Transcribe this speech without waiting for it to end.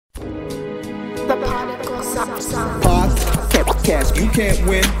Podcast, you can't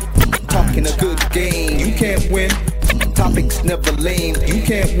win. Talking a good game, you can't win. Topics never lame, you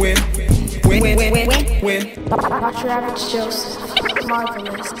can't win. Win. Watch your average Joseph.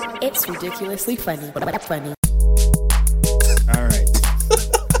 Marvelous. It's ridiculously funny. All right.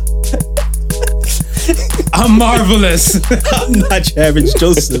 I'm marvelous. I'm not your average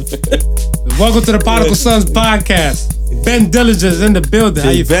Joseph. Welcome to the Prodigal Sons podcast. Ben Diligence in the building. How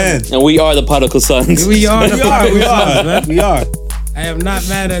you Ben? feeling? And we are the Prodigal Sons. We are the Prodigal Sons, man. We are. I am not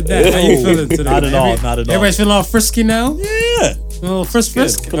mad at that. How you feeling today? Not at all. Everybody's feeling all frisky now? Yeah. A little frisk?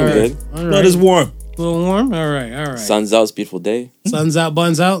 Feeling All right. good. All Blood is warm. A little warm? All right. Sun's out. It's a beautiful day. Sun's out,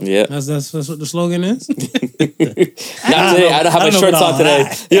 buns out? Yeah. That's what the slogan is? Not today. I don't have my shorts on today.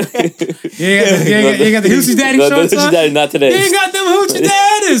 You got the Hoochie Daddy No, shorts Hoochie on? Daddy, not today. You ain't got them Hoochie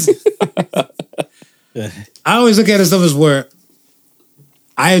Daddies! I always look at it stuff as where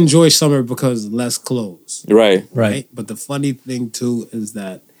I enjoy summer because less clothes. Right. But the funny thing too is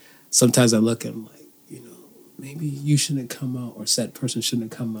that sometimes I look and I'm like, maybe you shouldn't come out or said person shouldn't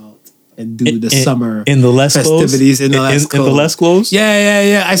come out and do the summer in the less festivities clothes? in the less clothes. In the less clothes?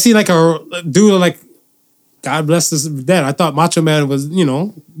 Yeah. I see like a dude like, God bless this dead. I thought Macho Man was,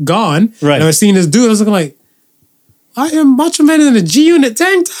 gone. Right. And I was seeing this dude. I was looking like, I am Macho Man in a G-Unit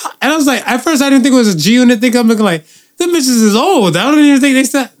tank top. And I was like, at first I didn't think it was a G-Unit thing. I'm looking like, them bitches is old. I don't even think they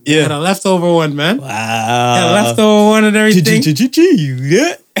said. Yeah. Had a leftover one, man. Wow. Had a leftover one and everything.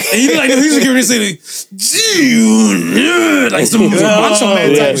 Yeah. And he's like, he's giving me saying, G-Unit. Like some Macho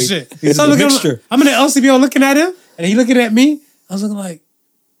Man type shit. He's So a I'm looking, mixture. I'm in the LCBO looking at him, and he looking at me. I was looking like,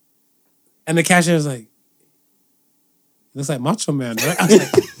 and the cashier was like, looks like Macho Man, right? I was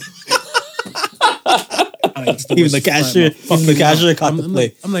like, Even the cashier caught the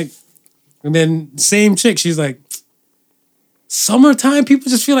play. I'm like, and then same chick, she's like, summertime, people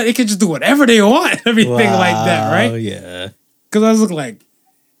just feel like they can just do whatever they want, everything like that, right? Oh, yeah. Because I was looking like,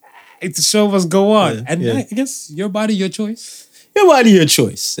 the show must go on. Yeah, And yeah. I guess your body, your choice. Your body, your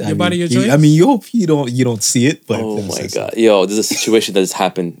choice. Your body, your choice? I mean, you hope you don't see it, but Oh my God. Yo, there's a situation that just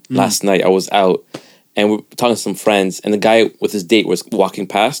happened last night. I was out and we were talking to some friends, and the guy with his date was walking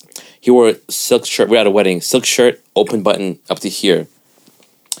past. He wore a silk shirt. We were at a wedding. Silk shirt, open button up to here.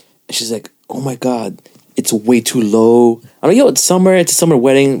 And she's like, oh my God, it's way too low. I'm like, yo, it's a summer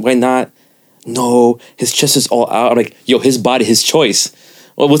wedding. Why not? No, his chest is all out. I'm like, yo, his body, his choice.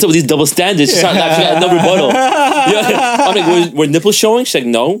 Well, what's up with these double standards? She's not, she got no rebuttal. Yeah. I'm like, were nipples showing? She's like,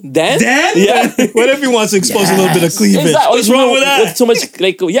 no. Dan? Yeah. What if he wants to expose a little bit of cleavage? Exactly. What's wrong with that? With too much,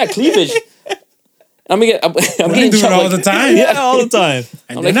 cleavage. I'm They getting do it all like, the time. Yeah, all the time.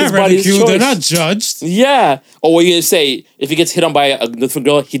 And I'm they're like, not his body's ridiculed. They're choice. not judged. Yeah. Or what are you gonna say? If he gets hit on by a different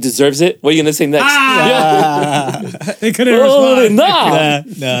girl, he deserves it. What are you gonna say next? They couldn't Oh,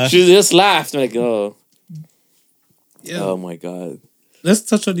 respond. Nah. She just laughed. I'm like, oh, Yeah. oh my God. Let's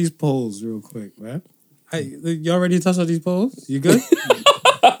touch on these polls real quick, man. Hey, y'all ready to touch on these polls? You good?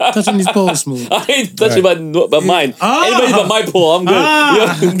 Touch on these polls, Smooth. I ain't touching about mine. Ah. Anybody but my poll, I'm good.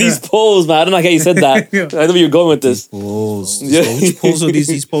 Ah. Yo, these polls, man. I don't know how you said that. Yeah. I know where you're going with this. Polls. Yeah. So which polls are these?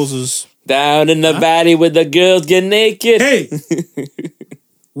 These polls Down in the valley with the girls get naked. Hey!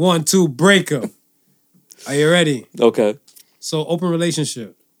 1, 2, break up. Are you ready? Okay. So, open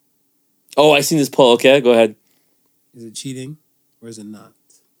relationship. Oh, I seen this poll. Okay, go ahead. Is it cheating or is it not?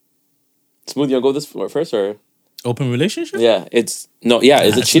 Smooth, you want to go this first or? open relationship? Yeah, is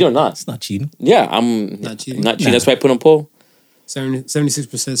it cheating or not? It's not cheating. Yeah, I'm Not cheating? Not cheating. That's why I put on poll.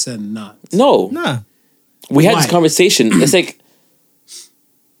 76% said not. No, Nah. we had Why? this conversation. It's like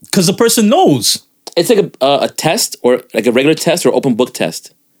Because the person knows. it's like a test or like a regular test or open book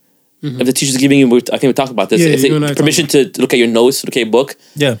test. If the teacher's giving you, I think we talked about this. Yeah, it's you and I like permission to look at your notes, look at your book.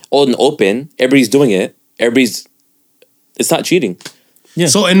 Yeah. All in open. Everybody's doing it. It's not cheating. Yeah.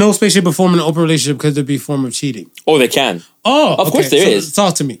 So, in no space, shape, or form in an open relationship could there be a form of cheating? Or they can. Oh, Of course there so is.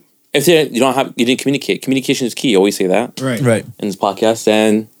 Talk to me. If you didn't communicate. Communication is key. I always say that Right. Right. in this podcast.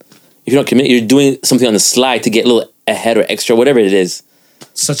 And if you don't communicate, you're doing something on the slide to get a little ahead or extra, whatever it is.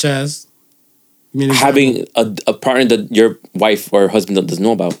 Such as? You mean Having a partner that your wife or husband doesn't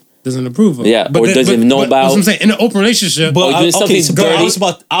know about. doesn't approve of. Yeah, or doesn't even know about. That's what I'm saying. In an open relationship, But you're doing okay, something so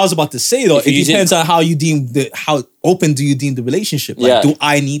dirty. I was about to say though, If it you didn't- depends on how you deem how open do you deem the relationship. Like, Yeah. do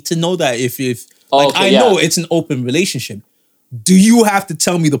I need to know that if Oh, like okay, I yeah. know it's an open relationship? Do you have to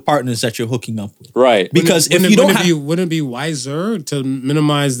tell me the partners that you're hooking up with? Right. Because if wouldn't you don't wouldn't have, it be, wouldn't it be wiser to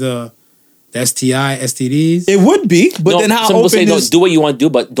minimize the STI, STDs? it would be. But then how some people say, open no, is? do what you want to do,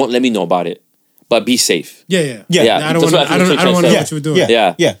 but don't let me know about it. But be safe. Yeah. Yeah. Yeah. I don't That's want what to. I think I don't want to know Yeah. what you were doing. Yeah.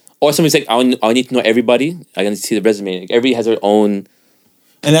 Yeah. Yeah. Or somebody's like, I need to know everybody. I need to see the resume. Like, everybody has their own.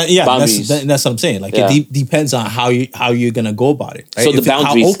 And that, Boundaries. that's what I'm saying. Like Yeah. it depends on how you're gonna go about it. Right? So the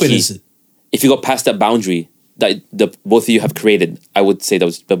boundary how is open key. is it? If you go past that boundary that the both of you have created, I would say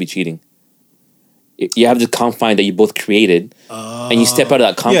that'll be cheating. You have the confine that you both created, and you step out of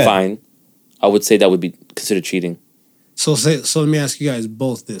that confine. I would say that would be considered cheating. So let me ask you guys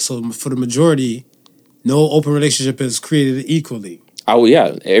both this. So for the majority, no open relationship is created equally.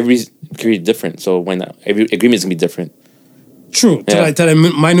 Every created different. So when every agreement is gonna be different. True. Yeah. To that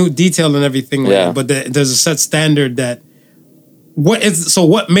minute detail and everything. Like Yeah. that. But there's a set standard that.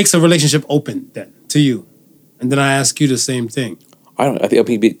 What makes a relationship open then to you? And then I ask you the same thing. I think it'll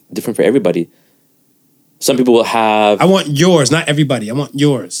be different for everybody. Some people will have. I want yours, not everybody. I want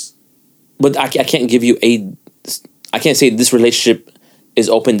yours. But I can't give you I can't say this relationship is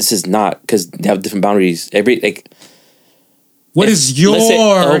open. This is not, because they have different boundaries. What is your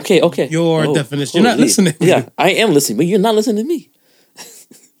okay your definition? You're not listening. Yeah, I am listening, but you're not listening to me.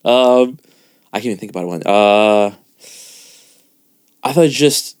 I can't even think about one. I thought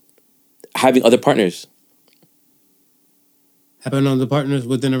just having other partners. Having other partners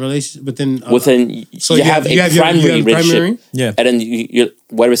within a relationship So you have a primary relationship, Yeah. and then you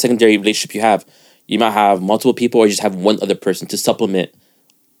whatever secondary relationship you have, you might have multiple people or just have one other person to supplement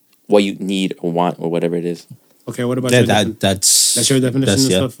what you need or want or whatever it is. Okay, what about That's your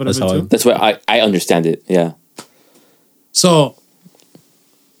definition of that's how too? That's why I understand it. Yeah. So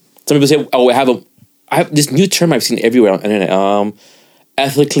Some people say, "Oh, I have this new term I've seen everywhere on the internet.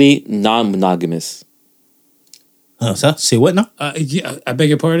 Ethically non-monogamous. Say what now? yeah, I beg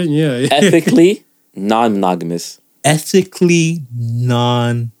your pardon. Yeah, Ethically non-monogamous. Ethically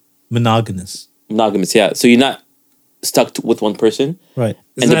non-monogamous. Monogamous, yeah. So you're not stuck with one person. Right.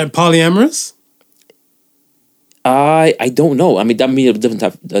 Isn't that polyamorous? I don't know. I mean, that means a different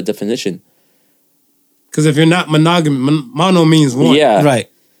type of definition. Because if you're not monogamous, mono means one. Yeah. Right.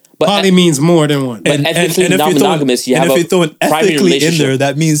 But Poly means more than one. But ethically non-monogamous, you have if you're throwing a primary ethically in relationship. there,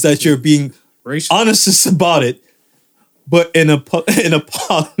 that means that you're being Racial. honest about it. But in a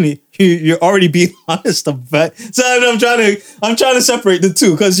poly, you're already being honest about. So I'm trying to separate the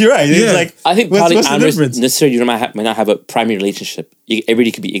two, because you're right. It's Yeah. like, I think what's the polyamorous difference? necessarily you might not have a primary relationship.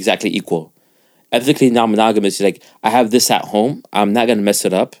 Everybody could be exactly equal. Ethically non-monogamous, you're like, I have this at home. I'm not gonna mess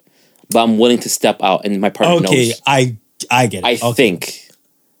it up, but I'm willing to step out, and my partner Okay, knows. I get it. I Okay. think.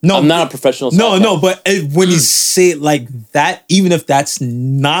 No, I'm not a professional. so I No, can't- but when you say it like that, even if that's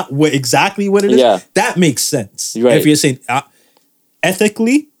not exactly what it is, Yeah. that makes sense. You're right. If you're saying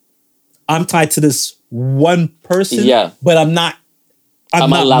ethically, I'm tied to this one person, Yeah. but I'm not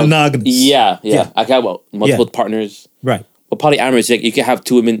allowed- monogamous. Yeah. Yeah. I can have multiple partners. Right. But polyamorous, like you can have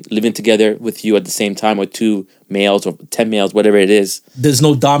two women living together with you at the same time, or two males or 10 males, whatever it is. There's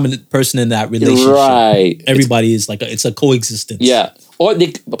no dominant person in that relationship. Right. Everybody is like it's a coexistence. Yeah. Or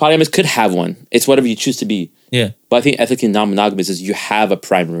polyamorous could have one. It's whatever you choose to be. Yeah. But I think ethically non-monogamous is you have a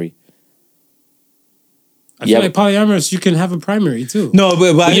primary. I feel like polyamorous, you can have a primary too. No,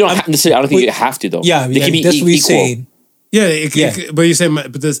 but You don't necessarily. I don't think you have to though. Yeah, they can be that's what he's equal. saying. Yeah, but you say,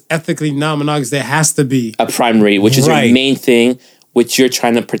 but there's ethically non-monogamous. There has to be. A primary, which is Right. your main thing, which you're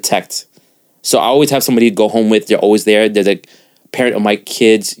trying to protect. So I always have somebody to go home with. They're always there. They're the parent of my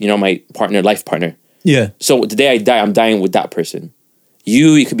kids. My partner, life partner. Yeah. So the day I die, I'm dying with that person.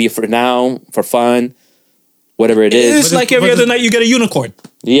 You could be for now, for fun, whatever it is. It's like every other night you get a unicorn.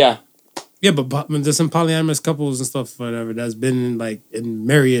 Yeah. Yeah, but there's some polyamorous couples and stuff, whatever, that's been in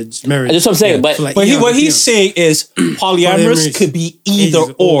marriage. That's what I'm saying. But for like But what he's eons. saying is polyamorous Polyamorous could be either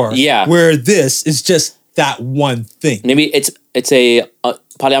either or. Yeah. Where this is just that one thing. maybe it's a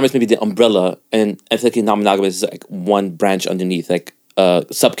polyamorous, maybe the umbrella, and ethically non-monogamous is like one branch underneath, like a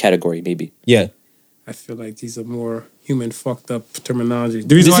subcategory maybe. Yeah. I feel like these are more human fucked up terminology.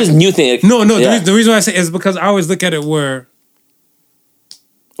 This is new thing. No. Yeah. The reason why I say is because I always look at it where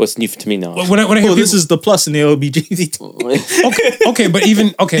What's new to me now? when I hear This people, is the plus in the LBGT. okay, but even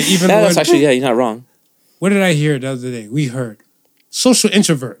Yeah, that's when, actually, you're not wrong. what did I hear the other day? We heard social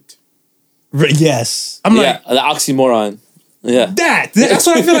introvert. Yes. I'm Yeah, like the oxymoron. Yeah. that's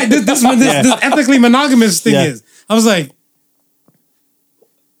what I feel like this ethically monogamous thing Yeah. is. I was like,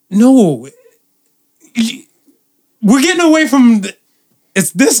 no, we're getting away from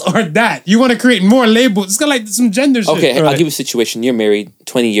it's this or that. You want to create more labels. It's got like some gender shit. Okay, I'll Right. give you a situation. You're married,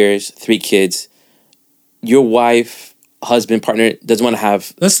 20 years, 3 kids. Your wife, husband, partner doesn't want to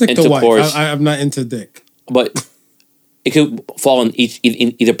have Let's stick to intercourse, wife. I'm not into dick. but it could fall on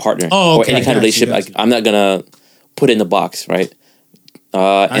in either partner Oh, or okay, any kind of got you, relationship. got Like you. I'm not gonna put it in the box, right?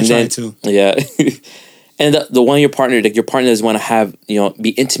 And try then to. yeah, and the one your partner, like your partner doesn't want to have be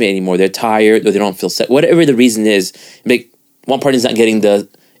intimate anymore. They're tired or they don't feel set. Whatever the reason is, like one partner's not getting the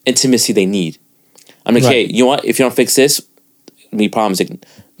intimacy they need. I'm like, hey, you know what? If you don't fix this, me problems. Like,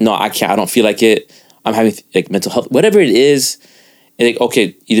 no, I can't. I don't feel like it. I'm having like mental health, whatever it is. And like,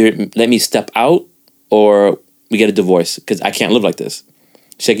 okay, either let me step out or we get a divorce because I can't live like this.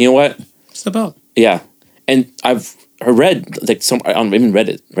 She's like, you know what? Step out. Yeah, and I've read like some on even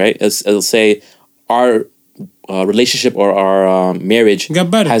Reddit, right? It'll say our relationship or our marriage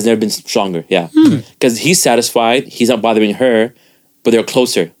Got better. has never been stronger. Yeah, because he's satisfied. He's not bothering her, but they're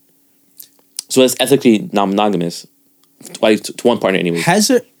closer. So that's ethically non-monogamous. Like to one partner anyway. Has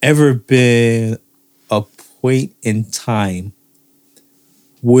there ever been a point in time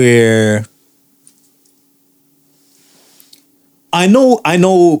where I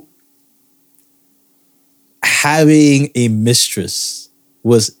know having a mistress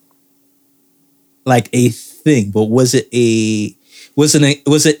was like a thing, but was it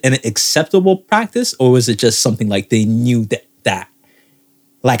an acceptable practice, or was it just something like they knew that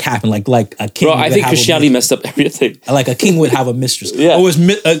like happened, like a king? Bro, I think Christianity messed up everything. Like a king would have a mistress. Yeah. Or was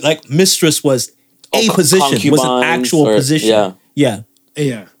like mistress was a position, was an actual position. Yeah.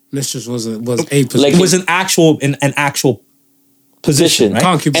 Yeah. Mistress was a position. Like It was an actual position, right?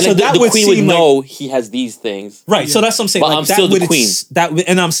 Concubine. And So like, that the would queen would seem like- know he has these things. Right. So that's what I'm saying. But Like, I'm that still the would queen.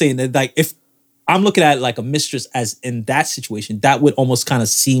 And I'm saying that, like, if I'm looking at like a mistress as in that situation, that would almost kind of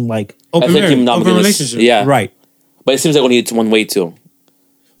seem like Open I think marriage, him not open gonna- relationship. Yeah. right. But it seems like only it's one way too.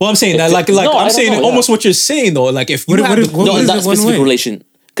 Well, I'm saying that like No, I I'm don't saying know, almost what you're saying though. Like if you What- have what- the- what No, is not it one specific way? relation.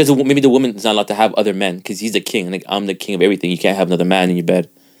 Because maybe the woman is not allowed to have other men because he's the king. Like I'm the king of everything. You can't have another man in your bed.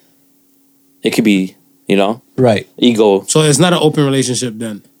 It could be, right, ego. So it's not an open relationship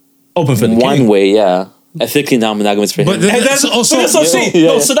then. open for the One king. way, yeah. Ethically non-monogamous for him. But the- And that's, Also- so that's what I'm saying. Yeah,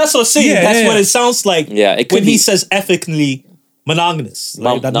 No, yeah. so that's what I'm saying. Yeah, That's yeah, what yeah. it sounds like. Yeah, it could when he be- says ethically monogamous,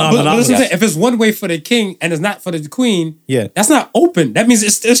 like that But- But that's non-monogamous. what I'm saying. If it's one way for the king and it's not for the queen, Yeah. that's not open. That means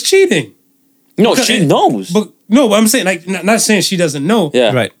it's cheating. no, Because she it- knows. But no, what I'm saying, like, not saying she doesn't know.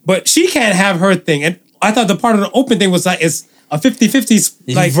 yeah. Right. But she can't have her thing. And I thought the part of the open thing was like it's a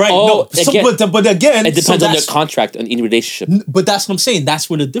 50-50, like right. Oh, No. So, again- but again, It depends so on their that's- contract in any relationship. But that's what I'm saying. That's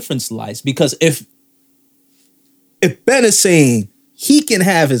where the difference lies. Because if Ben is saying he can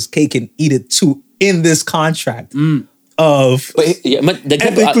have his cake and eat it too in this contract of But yeah, but the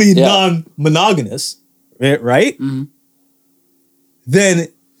ethically yeah. non-monogamous, right? Then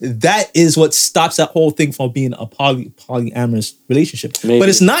that is what stops that whole thing from being a polyamorous relationship. Maybe. But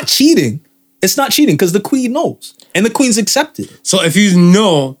it's not cheating. It's not cheating because the queen knows and the queen's accepted. so if you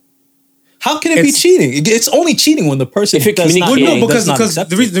know. How can it be It's- cheating? It's only cheating when the person If you're does not, communicating- No, does because not because accept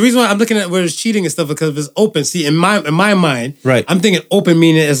the it. reason why I'm looking at where it's cheating and stuff because if it's open. See, in my mind, Right. I'm thinking open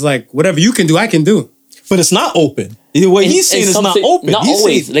meaning is like whatever you can do, I can do. But it's not open. What And- he's saying and is not something- open. Not He's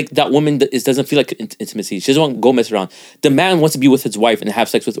always. saying- Like that woman doesn't feel like intimacy. She doesn't want to go mess around. The man wants to be with his wife and have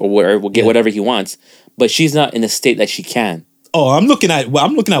sex with or whatever, will get whatever he wants, but she's not in a state that she can. oh, I'm looking at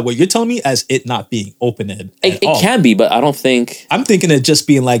what you're telling me as it not being open at It all. can be, but I don't think. I'm thinking it just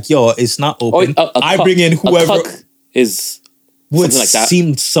being like, yo, it's not open. I bring in whoever A cuck is would something like that.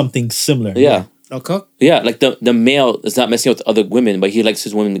 seem something similar. Yeah. Okay. Yeah, like the male is not messing with other women, but he likes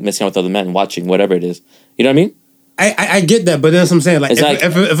his women messing with other men, watching whatever it is. You know what I mean? I get that, but that's what I'm saying. Like It's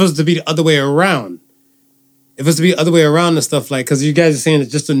if it was to be the other way around, if it's to be the other way around and stuff like, because you guys are saying that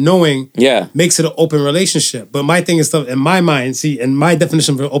just the knowing Yeah. makes it an open relationship. But my thing is stuff in my mind. See, and my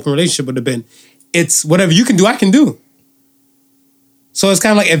definition of an open relationship would have been, it's whatever you can do, I can do. So it's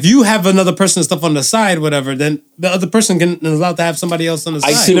kind of like if you have another person and stuff on the side, whatever, then the other person is allowed to have somebody else on the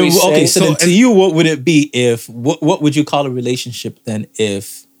I side. see what you're Okay, saying. so, So then to if- you, what would it be if what would you call a relationship then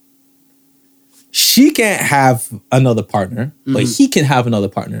if she can't have another partner, but he can have another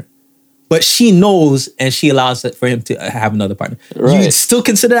partner, but she knows and she allows it for him to have another partner? You Right. would still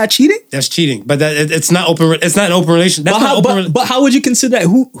consider that cheating? That's cheating, but it's not open. It's not an open relation. That's But not how, open. but how would you consider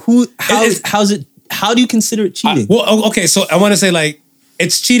that? How do you consider it cheating? Well, okay, so I want to say like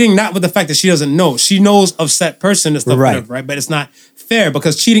it's cheating not with the fact that she doesn't know. She knows of said person and stuff, Right. whatever, right? But it's not fair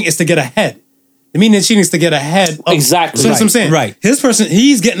because cheating is to get ahead. The meaning of cheating is to get ahead. Of, Exactly. So that's what I'm saying. Right. His person,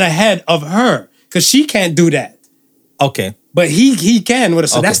 he's getting ahead of her because she can't do that. Okay. But he can with it.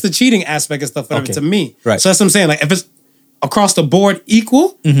 So Okay. that's the cheating aspect and stuff, whatever, Okay. to me. Right. So that's what I'm saying. Like if it's across the board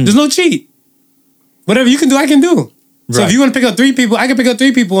equal, Mm-hmm. there's no cheat. Whatever you can do, I can do. So Right. if you want to pick up 3 people, I can pick up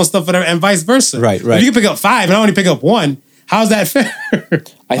 3 people and stuff, whatever, and vice versa. Right, If right. you can pick up 5 and I only pick up 1, how's that fair?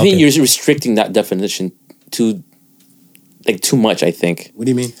 I think Okay. you're restricting that definition to too much. I think. What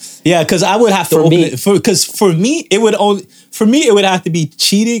do you mean? Yeah, because I would have to For open me- it because for me it would have to be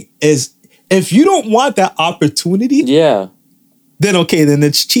cheating is if you don't want that opportunity, Yeah. then okay, then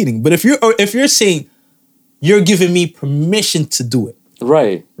it's cheating. But if you're saying you're giving me permission to do it,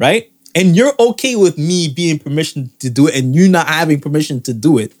 Right. right? And you're okay with me being permission to do it and you not having permission to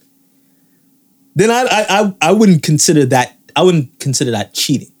do it, then I wouldn't consider that. I wouldn't consider that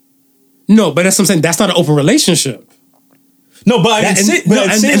cheating. No, but that's what I'm saying. That's not an open relationship. No, but That's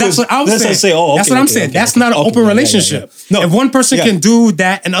what I was saying. Say, oh, okay, that's what I'm saying. That's not an open relationship. No, if one person can do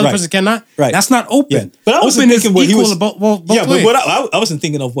that and the other Right. person cannot, Right. that's not open. Yeah. But I wasn't open is thinking what he equal was. both Yeah, ways. but I wasn't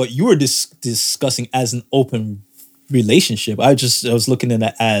thinking of what you were discussing as an open relationship. I was looking at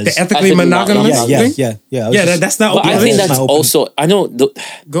it as the ethically Ethically monogamous monogamous. yeah. thing. I was Yeah, just- that's not But open. I think that's that's not open. also. I know.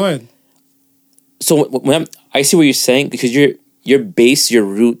 Go ahead. So when I see what you're saying, because your base, your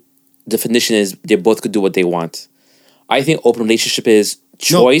root definition is they both could do what they want. I think open relationship is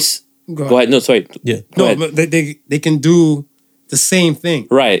choice. Go Go ahead. No, sorry. Yeah. Go No, ahead. but they can do the same thing.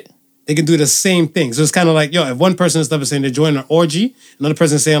 Right. They can do the same thing. So it's kind of like, if one person is saying they're joining an orgy, another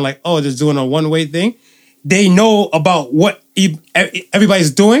person is saying like, oh, they're doing a one-way thing. They know about what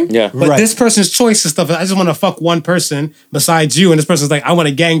everybody's doing. Yeah. But Right. this person's choice and stuff, I just want to fuck one person besides you. And this person's like, I want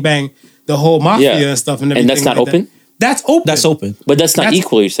to gangbang the whole mafia Yeah. and stuff. And And everything that's not like open? That. That's open. That's open. But that's not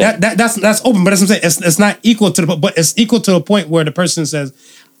equal. You're saying. That's open. But that's what I'm saying. It's not equal to but it's equal to the point where the person says,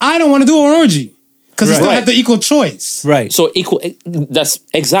 I don't want to do an orgy. Because they still Right. have the equal choice. Right. So equal. That's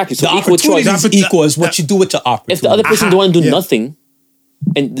exactly. So The equal choice. opportunity is equal as what you do with your opportunity. If the other person don't want to do Yeah. nothing,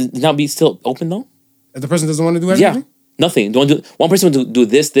 and not be still open though. If the person doesn't want to do Yeah. everything? Nothing. Don't do. One person will do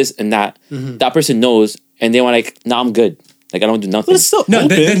this, and that. Mm-hmm. That person knows, and they want like, nah, I'm good. Like I don't do nothing. But it's still No, open.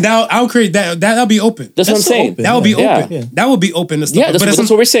 then I'll create that. That'll be open. That's what I'm That's still saying. open. That would be Yeah. open. Yeah. That would be open and stuff. Yeah, that's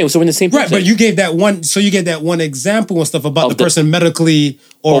what we're saying. So we're in the same right. picture. But you gave that one. So you gave that one example and stuff about Of the the- person medically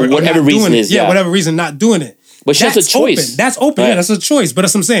or whatever not reason doing it. is, yeah. whatever reason not doing it. But she has That's a choice. Open. That's open. Yeah, Right. that's a choice. But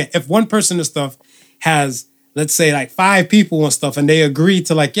that's what I'm saying. If one person and stuff has, let's say, like 5 people and stuff, and they agree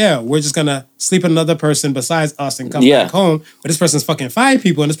to like, we're just gonna sleep with another person besides us and come Yeah. back home. But this person's fucking 5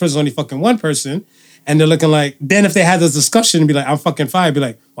 people, and this person's only fucking 1 person. And they're looking like, then if they had this discussion and be like, I'm fucking 5, be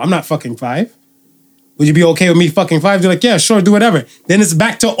like, well, I'm not fucking 5. Would you be okay with me fucking 5? They're like, yeah, sure, do whatever. Then it's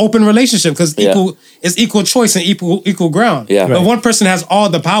back to open relationship because Yeah. it's equal choice and equal ground. Yeah. But Right. one person has all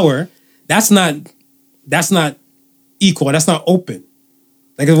the power, that's not equal. That's not open.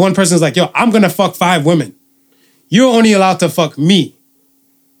 Like if one person's like, yo, I'm gonna fuck 5 women. You're only allowed to fuck me.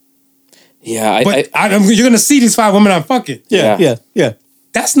 yeah, But you're gonna see these 5 women I'm fucking. yeah.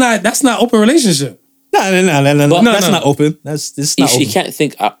 That's not open relationship. No. But- That's no. not open. This is not you open. can't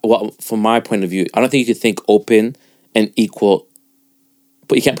think. Well, from my point of view, I don't think you could think open and equal,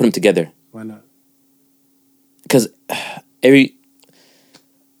 but you can't put them together Why not? because every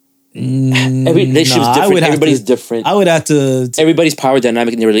relationship is Nah, I different. would have Everybody's to- different. I would have to. Everybody's power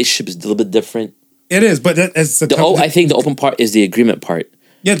dynamic in their relationship is a little bit different. It is, but it's I think the open part is the agreement part.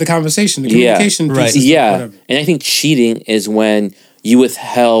 the conversation, the Yeah. communication piece. Right. and stuff, Yeah, whatever. and I think cheating is when you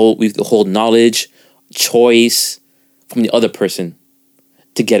withhold knowledge, choice from the other person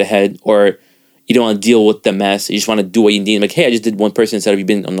to get ahead, or you don't want to deal with the mess. You just want to do what you need. Like, hey, I just did one person instead of you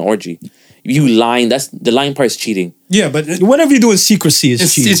being on the orgy. You lying. That's the lying part is cheating. Yeah, but Whatever you do in secrecy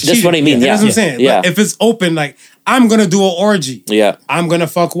is cheating. That's what I mean, yeah. That's what I'm saying. Yeah. But if it's open, like I'm gonna do an orgy. Yeah, I'm gonna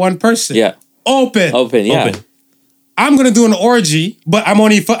fuck 1 person. yeah, Open. open. Yeah, Open. I'm gonna do an orgy, but I'm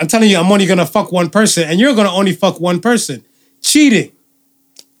telling you, I'm only gonna fuck 1 person, and you're gonna only fuck 1 person. Cheating.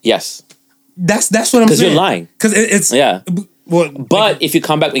 yes. That's what I'm saying. 'Cause you're lying. Because it's Yeah. Well, But if you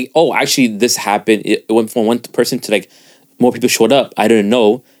come back like, oh, actually, this happened. It went from 1 person to like more people showed up. I didn't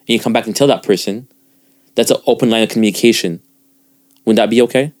know, and you come back and tell that person. That's an open line of communication. Would that be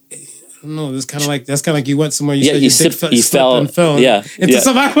okay? no, that's kind of like you went somewhere. You Yeah, said you dick slipped- you fell. and fell. Yeah, Into yeah.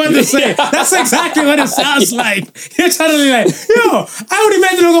 something I wanted to say. That's exactly what it sounds like. You're trying to be like, yo, I would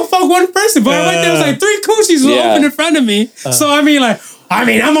imagine I'm gonna fuck 1 person, but I went there was like 3 coochies were Yeah. open in front of me. So I mean,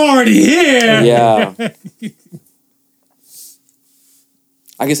 I'm already here. Yeah.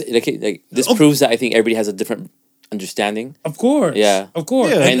 I guess like this proves that I think everybody has a different understanding. Of course. Yeah. Of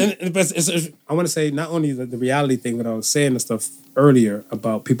course. Yeah. And but I want to say not only the reality thing that I was saying and stuff earlier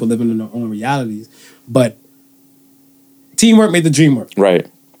about people living in their own realities, but teamwork made the dream work, Right.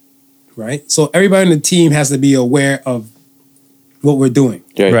 right? So everybody in the team has to be aware of what we're doing,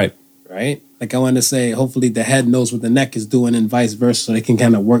 Right. right? Like I want to say, hopefully the head knows what the neck is doing and vice versa, so they can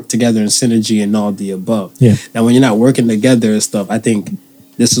kind of work together in synergy and all the above. Yeah. Now, when you're not working together and stuff, I think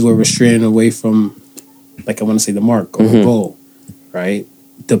this is where we're straying away from, like I want to say, the mark or the goal, right?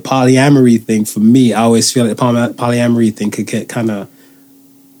 The polyamory thing, for me, I always feel like the polyamory thing could get kind of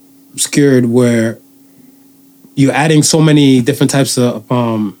obscured where you're adding so many different types of, I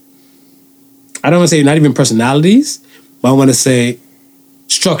don't want to say not even personalities, but I want to say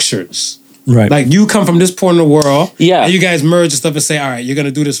structures Right. Like you come from this point in the world, Yeah. and you guys merge and stuff and say, all right, you're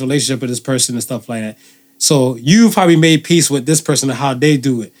gonna do this relationship with this person and stuff like that. So you probably made peace with this person and how they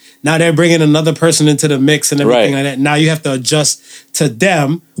do it. Now they're bringing another person into the mix and everything Right. like that. Now you have to adjust to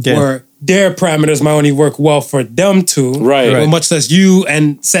them Yeah. where their parameters might only work well for them too. Right. But much less you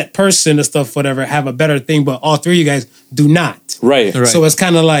and set person and stuff, whatever, have a better thing, but all three of you guys do not. Right. Right. So it's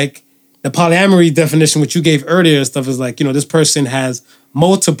kind of like the polyamory definition, which you gave earlier and stuff, is like, this person has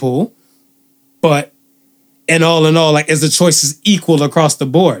multiple, but in all, like, is the choices equal across the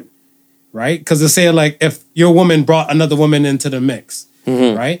board, right? Because they say, like, if your woman brought another woman into the mix,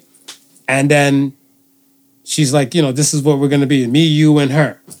 right? And then she's like, this is what we're going to be, me, you, and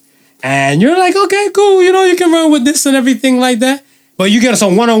her. And you're like, okay, cool, you can run with this and everything like that. But you get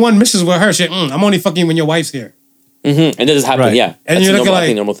some one-on-one missions with her. Shit, I'm only fucking when your wife's here. And that does happen, Right. yeah. And That's you're a looking normal, like- I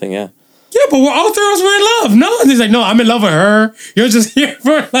think, normal thing, yeah. Yeah, but we're all three of us were in love. No, and he's like, no, I'm in love with her. You're just here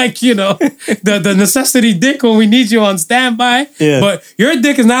for like, the necessity dick when we need you on standby. Yeah. But your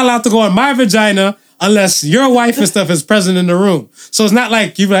dick is not allowed to go in my vagina unless your wife and stuff is present in the room. So it's not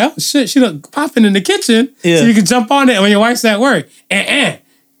like you're like, oh shit, she done popping in the kitchen, Yeah. so you can jump on it when your wife's at work.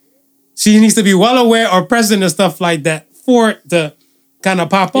 She needs to be well aware or present and stuff like that for it to kind of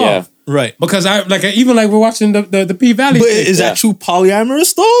pop Yeah. off. Right. Because even like we're watching the P Valley But thing. is Yeah. that true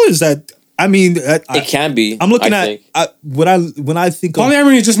polyamorous though? Is that? I mean, It can be. I'm looking I at think. when I think of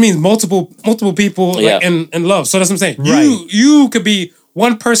Polyamory just means multiple people like, Yeah. in love. So that's what I'm saying. Right. You could be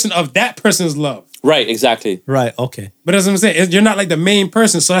one person of that person's love. Right, exactly. right. Okay. But that's what I'm saying. You're not like the main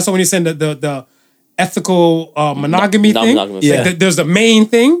person. So that's why when you're saying the ethical monogamy thing, Non-monogamous. Yeah. like, there's the main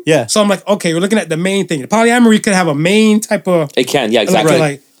thing. Yeah. So I'm like, okay, we're looking at the main thing. Polyamory could have a main type of It can, yeah, like, exactly.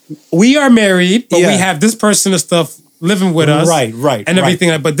 like we are married, but Yeah. we have this person and stuff living with us, Right, and everything.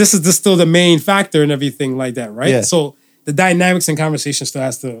 Like, but this is still the main factor and everything like that, right? Yeah. So the dynamics and conversation still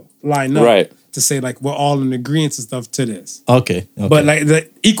has to line up, Right. To say like we're all in agreement and stuff to this. Okay. But like the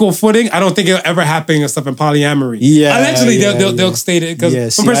equal footing, I don't think it'll ever happen and stuff in polyamory. Yeah, allegedly yeah, they'll state it because yeah,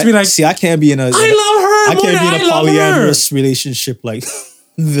 one person be like, I can't be in a. I love her. I more can't than be in a I love her." polyamorous relationship like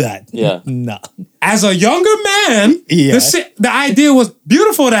that. Yeah. Nah. As a younger man, Yeah. the idea was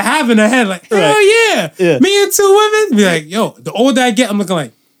beautiful to have in the head. Like, hell Right. yeah. Yeah. Me and two women. Be like, yo, the older I get, I'm looking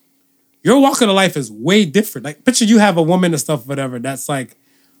like, your walk of life is way different. Like, picture you have a woman and stuff, whatever, that's like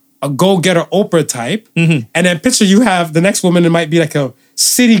a go-getter Oprah type. Mm-hmm. And then picture you have the next woman that might be like a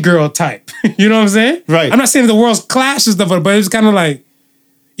city girl type. You know what I'm saying? Right. I'm not saying the world's clash and stuff, but it's kind of like,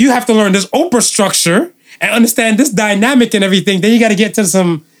 you have to learn this Oprah structure and understand this dynamic and everything. Then you got to get to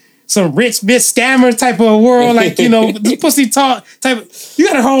some rich bitch scammer type of world, like, this pussy talk type. You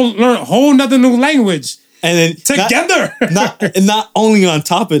got to learn a whole nother new language And then together. not only on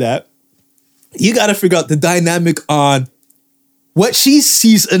top of that, you got to figure out the dynamic on what she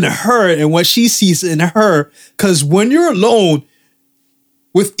sees in her and what she sees in her. Because when you're alone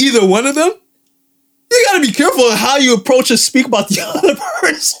with either one of them, you got to be careful of how you approach and speak about the other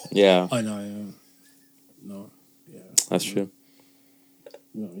person. Yeah, I know, yeah. that's true.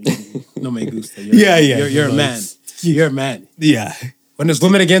 No me gusta. Yeah, yeah. You're a man. You're a man. Yeah. When there's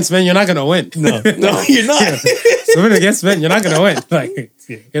women against men, you're not gonna win. No, you're not. Women against men, you're not gonna win. Like,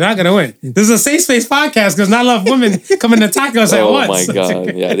 you're not gonna win. This is a safe space podcast because not a lot of women come and attack us at Oh once. my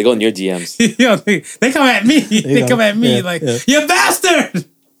god, yeah, they go in your DMs. Yo, they come at me. They come at me Yeah, like, yeah. you bastard.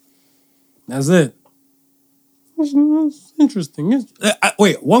 That's it. That's interesting.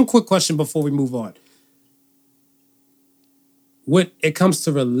 Wait, one quick question before we move on. When it comes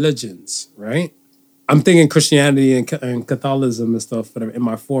to religions, right? I'm thinking Christianity and Catholicism and stuff that are in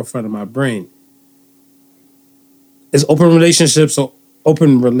my forefront of my brain. Is open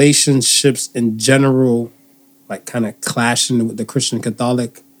relationships in general like kind of clashing with the Christian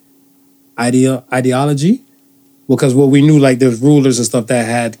Catholic ideology? Because what we knew, like there's rulers and stuff that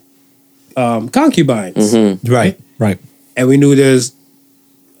had concubines. Right. And we knew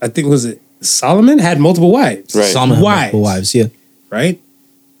I think was it Solomon had multiple wives. Right. Solomon had Wives. multiple wives, yeah. Right?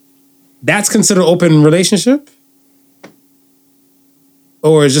 That's considered open relationship?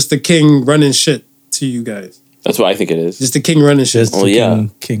 Or is just the king running shit to you guys? That's what I think it is. Just the king running shit. Just Oh, yeah.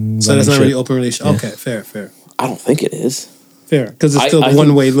 King So that's not running really shit. open relationship. Okay, fair. I don't think it is. Fair. Because it's still I the think-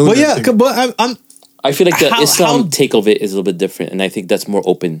 one-way lunar But yeah, thing. but I'm I feel like the How- Islam how- take of it is a little bit different, and I think that's more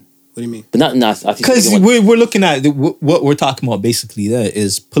open. What do you mean? But not. I think because the one- we're looking at what we're talking about basically there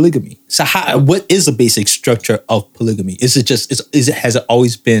is polygamy. So what is the basic structure of polygamy? Is it just has it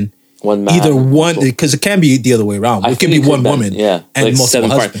always been one man, either one? multiple- Because it can be the other way around. I It can think be one could woman, yeah, and like multiple 7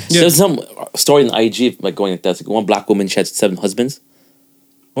 partners. husbands. Yeah. There's some story in IG like going like that. Like one black woman she had 7 husbands.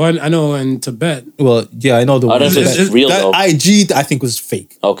 Well, I know in Tibet. Well, yeah, I know the Oh, that's one. just real that though. IG, I think, was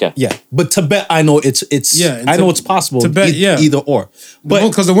fake. Okay. Yeah, but Tibet, I know it's Yeah, in I know it's possible. Tibet, yeah. Either or. But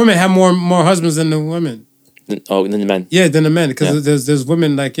Because the women have more husbands than the women. Oh, and then the men. Yeah, than the men. Because Yeah. there's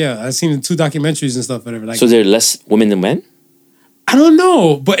women like I've seen 2 documentaries and stuff. Whatever. Like, So there are less women than men? I don't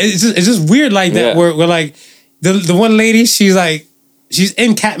know, but it's just weird like that. Yeah. Where like the one lady, she's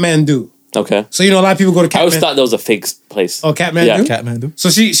in Kathmandu. Okay. So a lot of people go to I always Kathmandu. thought that was a fake place. Oh, Kathmandu. Yeah. Kathmandu. So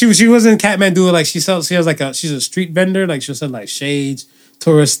she was in Kathmandu. Like she has she's a street vendor. Like she'll sell like shades,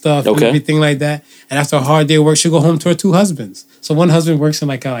 tourist stuff, and Okay. everything like that. And after a hard day of work, she'll go home to her 2 husbands. So one husband works in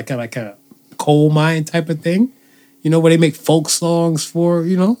like a coal mine type of thing. Where they make folk songs for,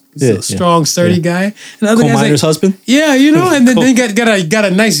 he's a strong, sturdy guy. And the other Coal guy's miner's husband. yeah, and then they got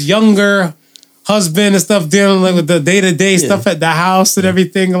a nice younger husband and stuff dealing with the day-to-day stuff at the house and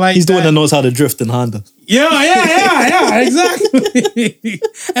everything like He's the one that. that knows how to drift in Honda. Yeah, exactly.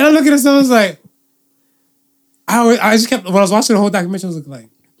 And I look at this, I was like, I just kept, when I was watching the whole documentary, I was like,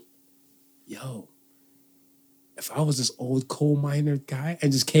 yo, if I was this old coal miner guy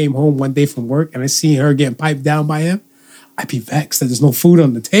and just came home one day from work and I seen her getting piped down by him, I'd be vexed that there's no food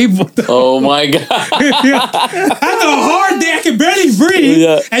on the table. Oh my God. After a hard day, I can barely breathe.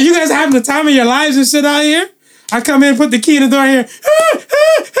 Yeah. And you guys having the time of your lives and shit out here. I come in, put the key in the door here.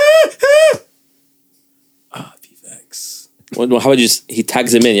 I'd be vexed. Well, how about he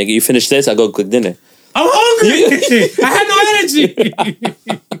tags him in? You finish this, I'll go cook dinner. I'm hungry. I had no energy.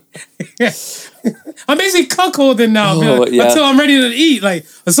 I'm basically cuckolding now, man, yeah. until I'm ready to eat. Like,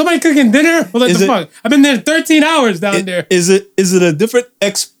 is somebody cooking dinner? What Is the it- fuck? I've been there 13 hours down there. Is it a different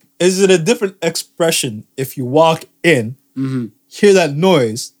expression if you walk in, hear that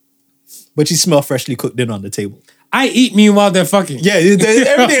noise, but you smell freshly cooked dinner on the table? I eat meanwhile they're fucking. Yeah,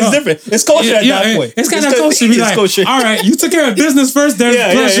 everything is different. It's kosher at that point. It's kind of kosher. Be like, kosher. all right, you took care of business first. There's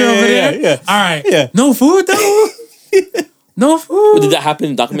pleasure over there. Yeah. All right. Yeah. No food though. No food. But did that happen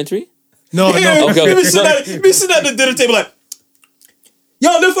in the documentary? No. Okay. We sit at the dinner table like,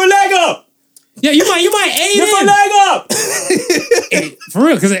 yo, lift her leg up. Yeah, you might aid Lift her it. leg up. For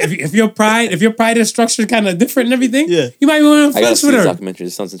real, because if your pride is structured kind of different and everything, Yeah. you might be one of I gotta friends see with this her. documentary.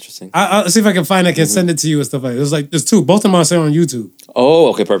 This sounds interesting. I'll see if I can find. I can send it to you and stuff like that. There's 2. Both of them are still on YouTube. Oh,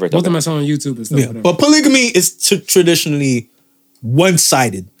 okay, perfect. Both of Okay. them are still on YouTube and stuff. Yeah, whatever. but polygamy is traditionally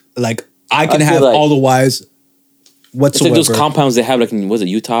one-sided. Like I can I feel have like- all the wives It's like whatsoever. those compounds they have, like in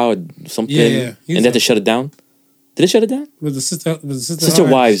Utah or something, Yeah. and they have to shut it down. Did they shut it down? With the Sister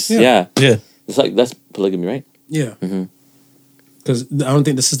wives, yeah. yeah. It's like that's polygamy, right? Yeah. Because I don't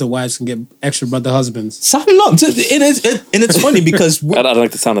think the sister wives can get extra brother husbands. Something no, and it's funny because I don't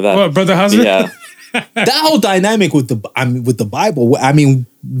like the sound of that. What, brother husband? Yeah, that whole dynamic with the Bible. I mean,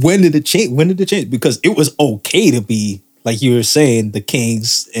 when did it change? Because it was okay to be like you were saying, the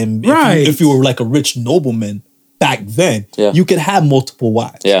kings, and Right. if you were like a rich nobleman back then, Yeah. you could have multiple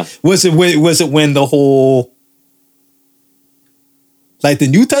wives. Yeah. Was it when the whole like the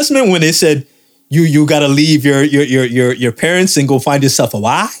New Testament when they said you got to leave your parents and go find yourself a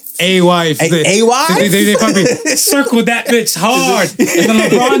wife? A wife. A wife? They probably circled that bitch hard. In the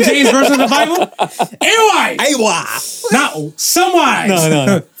LeBron James version of the Bible, a wife. A wife. Not some wives.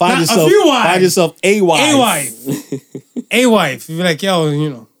 No. Find Not yourself a few wives. Find yourself a wife. A wife. A wife. You be like, yo, we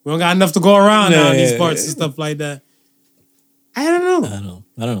don't got enough to go around now in these Yeah. parts and stuff like that. I don't know.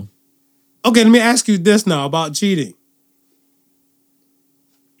 I don't know. Okay, let me ask you this now about cheating.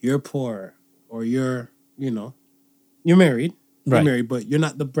 You're poor, or you're married. You're Right. married, but you're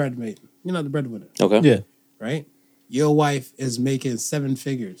not the breadwinner. You're not the breadwinner, okay. Yeah. right? Your wife is making 7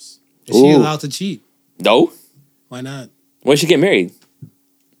 figures. Is she Ooh. allowed to cheat? No, Why not? when she get married?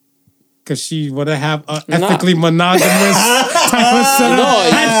 Because she would have an ethically monogamous type of setup.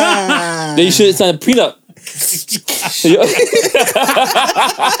 No, then you should sign a prenup.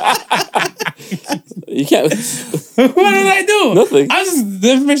 You can't. What did I do? Nothing. I just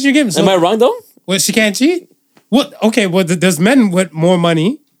the information you give me. So, Am I wrong though? Well, she can't cheat. What? Okay. Well, there's men with more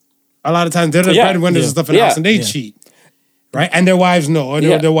money. A lot of times they're the Yeah. breadwinners and stuff in the Yeah. house, and they Yeah. cheat, right? And their wives know, or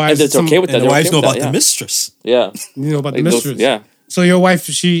Yeah. their wives. And it's okay with that. And the They're wives okay know with about that, the yeah. mistress. Yeah. You know about the Like those- mistress. yeah. So your wife,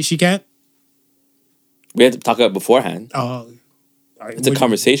 she can't. We had to talk about it beforehand. It's a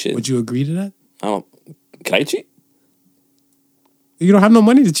conversation. Would you agree to that? I don't. Can I cheat? You don't have no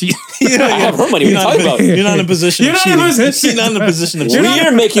money to cheat. I have her money. What are you talking about? You're not in a position You're of not in a cheating. position. You're not in a position of We're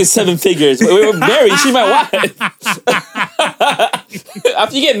cheating. making 7 figures. We were married. She's my wife.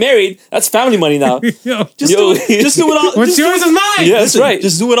 After you get married, that's family money now. Yo, Just Yo. do it all. what's yours is mine. Yeah, that's right.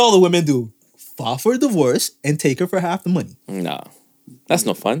 Just do what all the women do. File for a divorce and take her for half the money. No, that's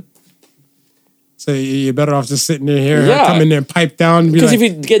no fun. So you're better off just sitting there, hear Yeah. her come in there and pipe down. And be Because like,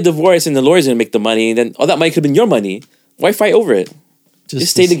 if you get divorced and the lawyer's gonna make the money, then all that money could have been your money. Why fight over it?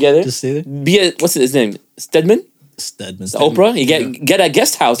 Just stay together. Just stay there. Be a what's his name? Stedman? Stedman. Oprah? You get a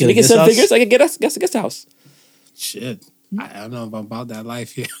guest house. Get a Make it guest 7 house? figures. I can get a guest house. shit. I don't know about that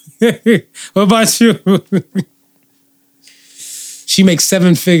life here. What about you? She makes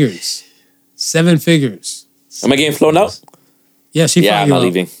 7 figures. 7 figures. Am I getting flown out? Yeah, she. Yeah, fine, I'm you not know.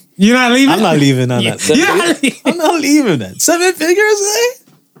 leaving. You're not leaving. I'm not leaving on Yeah. that. You're not leaving. I'm not leaving that. 7 figures,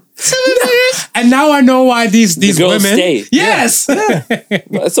 eh? 7 figures. And now I know why these girls women stay. Yes.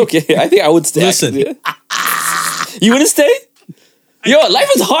 That's okay. I think I would stay. Listen. actually. You wouldn't stay? Yo, life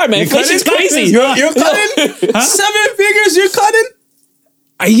is hard, man. Inflation's crazy. You're cutting? 7 figures you're cutting?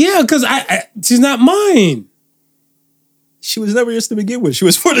 Yeah, because I she's not mine. She was never yours to begin with. She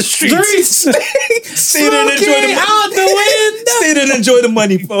was for the streets. Stay there and enjoy the Smoking out money. the window. Stay there and enjoy the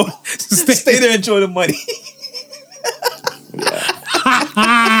money, folks. Stay there and enjoy the money.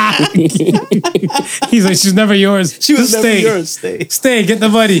 He's like, she's never yours. She was Just never stay. yours. Stay. Stay, get the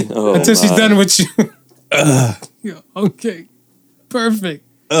money Oh, until she's my. done with you. Yeah, okay, perfect.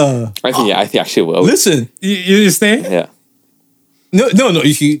 I think I actually will. Listen. You stay? Yeah. No.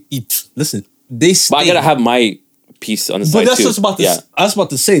 If you listen, they stay. But I gotta have my piece on the side But that's too. what's about to. Yeah. I was about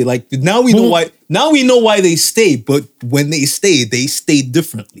to say. Like now we know why. Now we know why they stay. But when they stay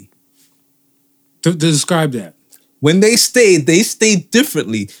differently. To describe that. When they stay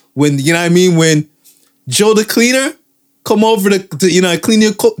differently. When you know what I mean. When Joe the cleaner come over to clean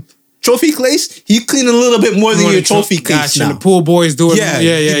your trophy case, he clean a little bit more than your trophy case Gotcha. now. The pool boy's doing. Yeah,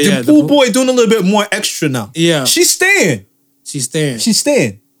 yeah. The pool boy doing a little bit more extra now. Yeah. She's staying. She's staying. She's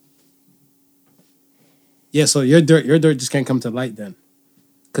staying. Yeah, so your dirt just can't come to light then,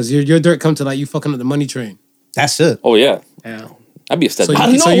 because your dirt come to light. You fucking up the money train. That's it. Oh yeah. Yeah. I'd be upset. So I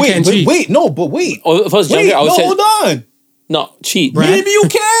you- don't know. can't cheat. Wait. No, but wait. Oh, if I was younger, I would say hold on. no, cheat. Right. Maybe you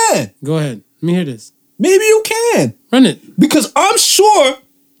can. Go ahead. Let me hear this. Maybe you can. Run it. Because I'm sure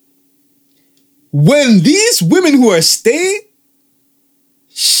when these women who are staying,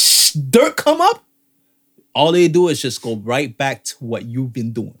 dirt come up, all they do is just go right back to what you've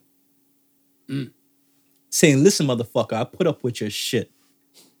been doing. Saying, listen, motherfucker, I put up with your shit.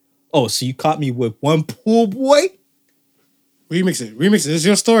 Oh, so you caught me with one pool boy? Remix it. It's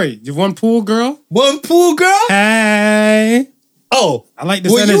your story. You have one pool girl. One pool girl? Hey. Oh, I like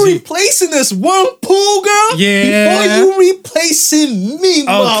this were you energy. replacing this one pool girl? Yeah. Before you replacing me, Okay.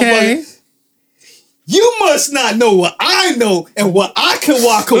 motherfucker. You must not know what I know and what I can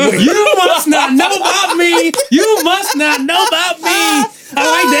walk away. You must not know about me. You must not know about me. I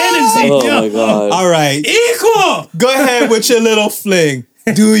like the energy. Oh Yo. my god. All right. Equal. Go ahead with your little fling.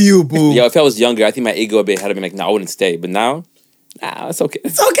 Do you, boo? Yo, if I was younger, I think my ego would be had been like, no, I wouldn't stay. But now, nah, it's okay.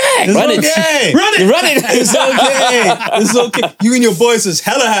 It's okay. It's Run it. okay. Run it. Run it. It's okay. It's okay. You and your boys is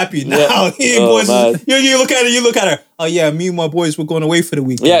hella happy now. Yeah. You, and Oh, boys man. you look at her. Oh yeah, me and my boys were going away for the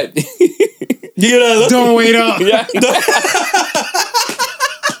weekend. Yeah. You know that look? Don't wait up. Yeah.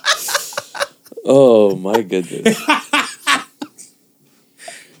 Oh my goodness.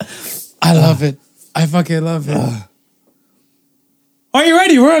 I love it. I fucking love it. Are you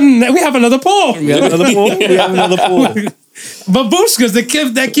ready? We have another poll. We have another poll. We have another poll. Babushkas, the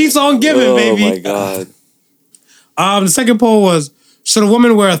gift that keeps on giving, Oh baby. my god. The second poll was: should a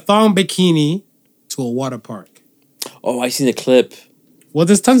woman wear a thong bikini to a water park? Oh, I seen a clip. Well,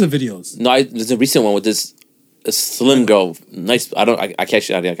 there's tons of videos. No, there's a recent one with this a slim girl. Nice. I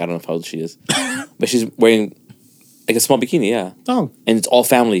can't. I don't know how old she is, but she's wearing like a small bikini. Yeah, Thong. and it's all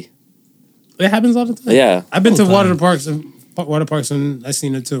family. It happens all the time. Yeah. I've been to All the water parks and I've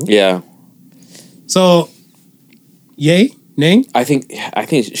seen it too. Yeah. So, yay, nay, I think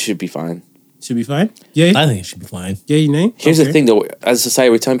it should be fine. should be fine. Yay, I think it should be fine. yay, nay. Here's Okay. the thing, though. As a society,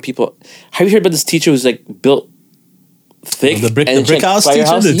 we're telling people. Have you heard about this teacher who's like built thick? The brick and house fire teacher?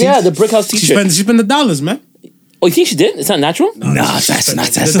 house? The Yeah, teacher? the brick house She teacher. spent the dollars, man. Oh, you think she did? It's not natural. Nah, that's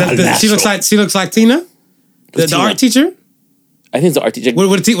not She looks like Tina, the Tina? art teacher. I think it's the art teacher.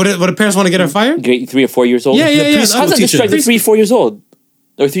 Would the parents want to get her fired? Grade 3 or 4 years old. Yeah. How's that teacher. distracted? 3, 4 years old,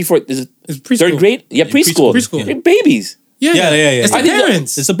 or 3, 4? Is it It's preschool. 3rd grade? Yeah, preschool. preschool. They're babies. Yeah. Yeah. It's the I think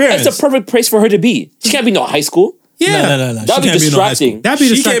parents. It's the parents. That's the perfect place for her to be. She can't be no high school. Yeah. No. That'd She be can't be in no high distracting. school. That'd be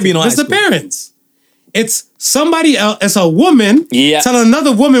She distracting. can't be in no It's high the school. parents. It's somebody else. It's a woman Yeah. telling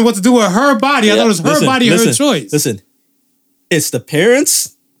another woman what to do with her body. I Yeah. thought it was her body, her choice. Listen, it's the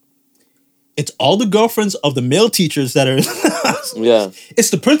parents. It's all the girlfriends of the male teachers that are. Yeah. It's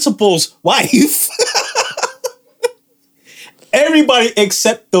the principal's wife. Everybody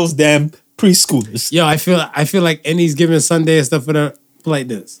except those damn preschoolers. Yo, I feel like Annie's giving Sunday and stuff for the like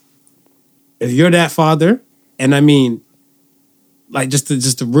this. if you're that father, and I mean, like just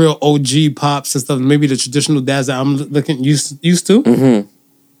the real OG pops and stuff, maybe the traditional dads that I'm used to,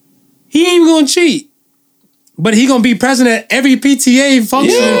 he ain't even gonna cheat. But he gonna be present at every PTA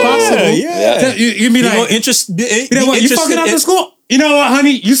function possible. Yeah. You be like, you know what? You fucking up the school. You know what,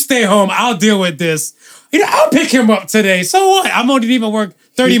 honey? You stay home. I'll deal with this. You know, I'll pick him up today. So what? I'm only even work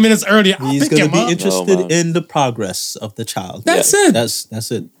 30 minutes earlier. He's going to be interested in the progress of the child. That's it.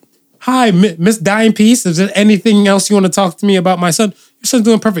 That's it. Hi, Miss Dying Peace. Is there anything else you want to talk to me about my son? Your son's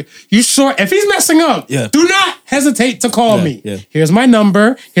doing perfect. You sure? If he's messing up, do not hesitate to call me. Yeah. Here's my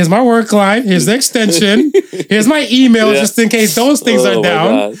number. Here's my work line. Here's the extension. Here's my email, just in case those things are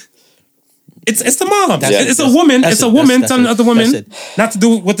down. It's the mom. It's a woman. It's a woman telling other women not to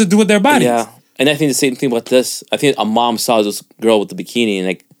do what to do with their bodies. Yeah. And I think the same thing about this. I think a mom saw this girl with the bikini and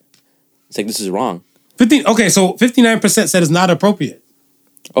it's like, this is wrong. 59% said it's not appropriate.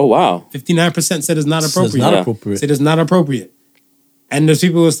 Oh, wow. 59% said it's not appropriate. It's not appropriate. Said it's not appropriate. And there's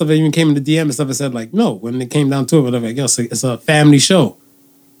people with stuff that even came in the DM and stuff and said like, no, when it came down to it, whatever, like, it's a family show.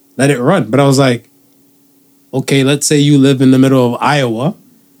 Let it run. But I was like, okay, let's say you live in the middle of Iowa,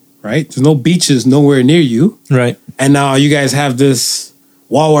 right? There's no beaches nowhere near you. Right. And now you guys have this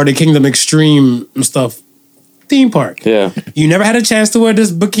War of the Kingdom Extreme stuff theme park. Yeah. You never had a chance to wear this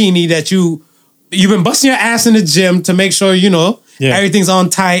bikini that you've been busting your ass in the gym to make sure, everything's on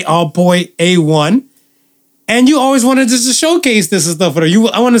tight, all point, A1. And you always wanted just to showcase this and stuff.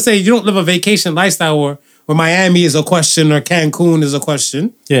 I want to say you don't live a vacation lifestyle where Miami is a question or Cancun is a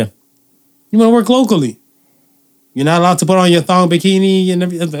question. Yeah. You want to work locally. You're not allowed to put on your thong bikini and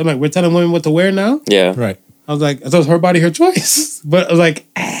everything. I'm like, we're telling women what to wear now? Yeah. Right. I was like, I thought it was her body, her choice. But I was like,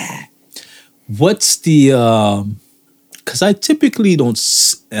 What's the, because I don't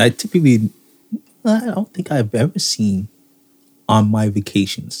think I've ever seen on my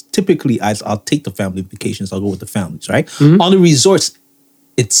vacations. Typically, I'll take the family vacations. I'll go with the families, right? Mm-hmm. On the resorts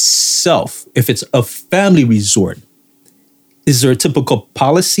itself, if it's a family resort, is there a typical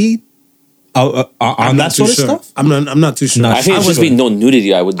policy on that sort of stuff? I'm not too sure. I think it should be no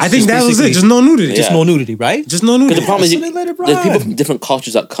nudity. I think that was it. Just no nudity. Just no nudity, right? Just no nudity. But the problem is there's people from different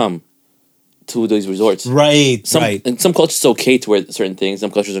cultures that come to those resorts. Right. And some cultures it's okay to wear certain things. Some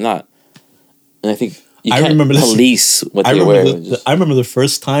cultures are not. And I think you can't remember police what they wear. I remember the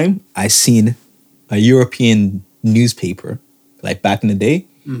first time I seen a European newspaper, like back in the day,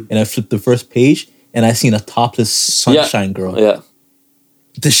 and I flipped the first page and I seen a topless sunshine girl. Yeah.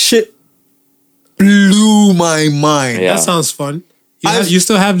 The shit blew my mind. Yeah. That sounds fun. You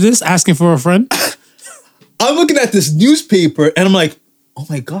still have this? Asking for a friend? I'm looking at this newspaper and I'm like, oh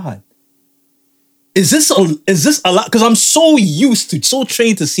my God. Is this a lot? Because I'm so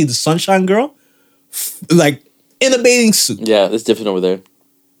trained to see the sunshine girl like in a bathing suit. Yeah, it's different over there.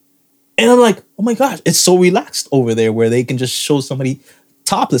 And I'm like, oh my gosh, it's so relaxed over there where they can just show somebody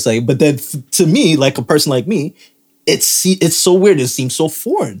topless. Like, but then to me, like a person like me, it's so weird. It seems so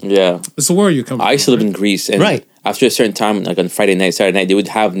foreign. Yeah. It's the where you come from. I used to live in Greece. And after a certain time, like on Friday night, Saturday night, they would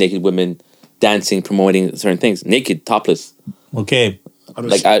have naked women dancing, promoting certain things. Naked, topless. Okay.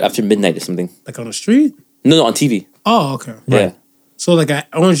 Like after midnight or something. Like on the street? No, on TV. Oh, okay. Yeah. Right. So like an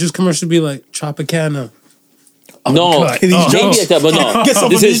orange juice commercial would be like Tropicana. No, maybe like that, but no. Get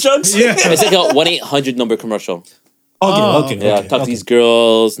some of these drugs? Yeah. It's like a 1-800 number commercial. Okay. Yeah, talk to these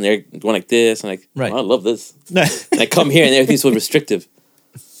girls and they're going like this. I'm like, I love this. And I come here and everything's so restrictive.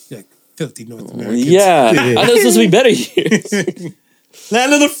 Like filthy North Americans. Yeah. I thought it was supposed to be better here.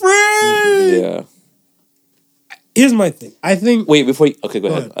 Land of the free! Yeah. Here's my thing. I think... Wait, before you... Okay, go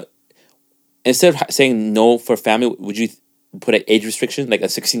ahead. Instead of saying no for family, would you put an age restriction? Like a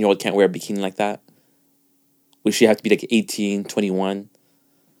 16-year-old can't wear a bikini like that? Would she have to be like 18, 21?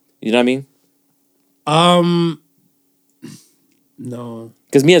 You know what I mean? No.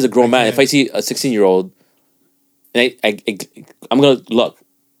 Because me as a grown man, if I see a 16-year-old, and I'm going to look.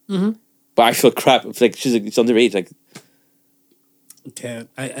 Mm-hmm. But I feel crap. It's like she's underage. Like... Can't.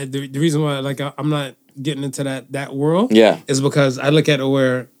 The reason why like I'm not getting into that world is because I look at it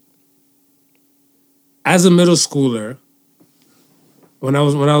where as a middle schooler, when I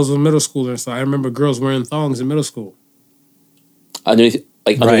was a middle schooler, so I remember girls wearing thongs in middle school. Underneath,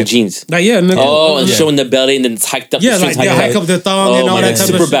 like under the jeans. Like, showing the belly and then it's hiked up. Yeah, like they hike up the thong and all that type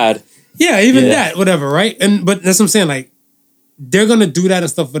of shit. Super bad. Yeah, even that, whatever, right? But that's what I'm saying. Like they're gonna do that and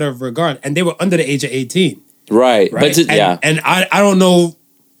stuff, whatever regard, and they were under the age of 18. Right. But and I don't know.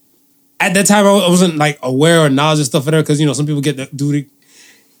 At that time, I wasn't like aware or knowledge and stuff whatever, because some people get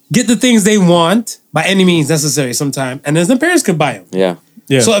the things they want by any means necessary sometimes, and then the parents could buy them. Yeah.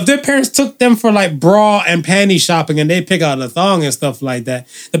 Yeah. So if their parents took them for like bra and panty shopping and they pick out a thong and stuff like that,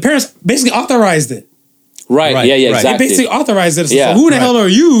 the parents basically authorized it. Right. Right, Yeah. Yeah. right. They Exactly. basically authorized it. So Yeah. who the Right. hell are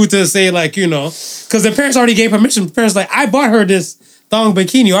you to say like, you know, because the parents already gave permission. The parents like, I bought her this thong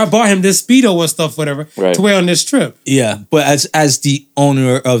bikini or I bought him this Speedo and stuff, whatever, Right. to wear on this trip. Yeah, but as the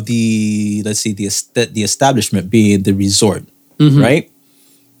owner of the, let's see, the establishment being the resort, right?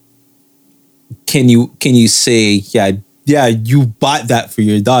 Can you say, yeah, you bought that for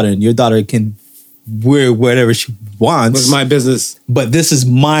your daughter and your daughter can wear whatever she wants, It's my business. but this is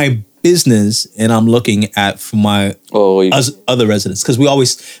my business and I'm looking at for my other residents because we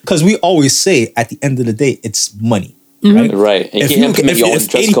always say at the end of the day it's money, right? Right. And If you can implement your own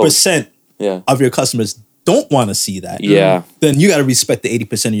dress code. 80% Yeah. of your customers don't want to see that, Yeah. then you got to respect the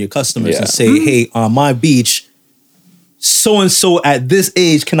 80% of your customers Yeah. and say, hey, on my beach, so and so at this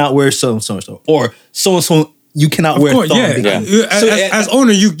age cannot wear so and so, or so and so you cannot Of wear course, thong yeah. bikini. So as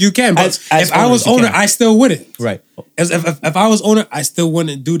owner, you can. But As if I was owners, you owner, can. I still wouldn't. Right. As if I was owner, I still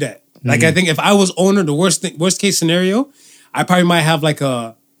wouldn't do that. Like I think if I was owner, the worst case scenario, I probably might have like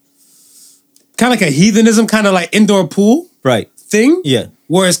a kind of like a heathenism kind of like indoor pool Right. thing. Yeah.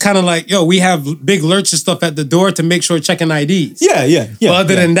 Where it's kind of like, yo, we have big lurch and stuff at the door to make sure checking IDs. Yeah. But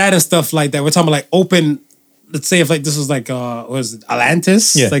other yeah. than that and stuff like that, we're talking about like open. Let's say if like this was like what is it,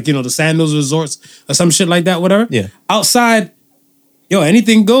 Atlantis? Yeah. Like, you know, the Sandals resorts or some shit like that, whatever. Yeah. Outside, yo,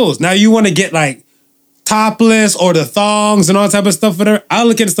 anything goes. Now you want to get like topless or the thongs and all type of stuff, whatever. I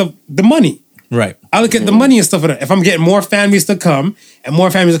look at the stuff, the money. Right. I look at the money and stuff. If I'm getting more families to come and more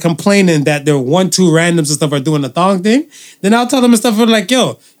families are complaining that their 1-2 randoms and stuff are doing the thong thing, then I'll tell them and stuff like,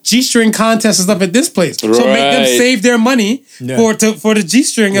 yo, G-string contests and stuff at this place. So make them Right. save their money Yeah. for the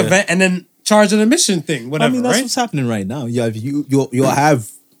G-string Yeah. event and then charge an admission thing, whatever. I mean, that's right? what's happening right now. Yeah, you'll have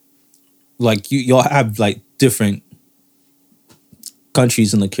you'll have like different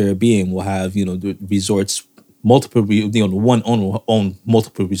countries in the Caribbean will have, you know, the resorts, multiple, one own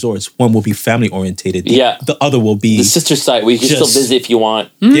multiple resorts. One will be family orientated. Yeah. The other will be The sister site where you can still Just- visit if you want.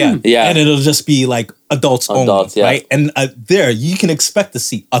 yeah, Yeah. and it'll just be like adults only, Adults, yeah. right? And there you can expect to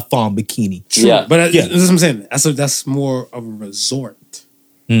see a thong bikini. Yeah. But Yeah. that's what I'm saying. That's more of a resort,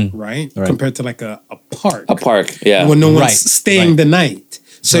 right? Right. Compared to like a park. A park. Yeah. When no one's Right, staying right. the night.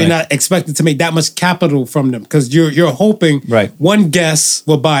 So Right. you're not expected to make that much capital from them because you're hoping Right. one guest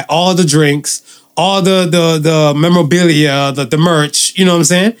will buy all the drinks, all the memorabilia, the merch. You know what I'm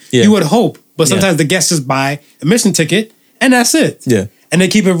saying? Yeah. You would hope, but Yeah. sometimes the guests just buy a admission ticket and that's it. Yeah. and they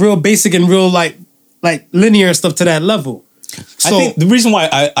keep it real basic and real like linear stuff to that level. So I think the reason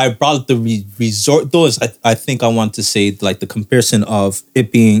why I brought up the resort though is I think I want to say like the comparison of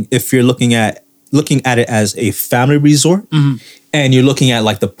it being, if you're looking at it as a family resort and you're looking at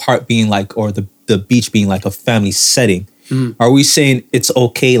like the park being like, or the beach being like a family setting, are we saying it's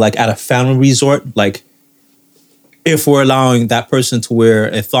okay like at a family resort, like if we're allowing that person to wear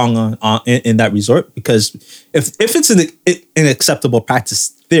a thong in that resort? Because if it's an acceptable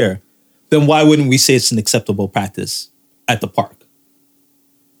practice there, then why wouldn't we say it's an acceptable practice at the park?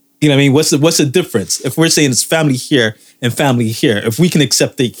 You know what I mean? What's the difference? If we're saying it's family here and family here, if we can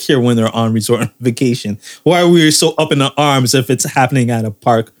accept it here when they're on resort on vacation, why are we so up in our arms if it's happening at a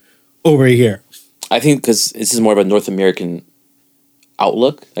park over here? I think because this is more of a North American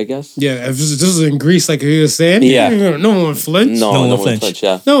outlook, I guess. yeah, if this is in Greece, like you were saying, Yeah. no one flinched. No, No no one one flinched. flinch,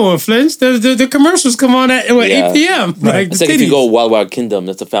 yeah. No one flinched. The commercials come on at Yeah. 8 p.m. Like It's the like if you titties. go Wild Wild Kingdom,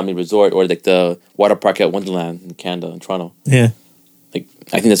 that's a family resort, or like the water park at Wonderland in Canada, in Toronto. Yeah. Like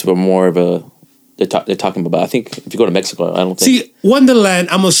I think that's what more of a they're talking about. I think if you go to Mexico, I don't think. See, Wonderland,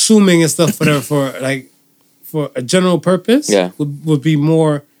 I'm assuming and stuff for a general purpose. Yeah. would be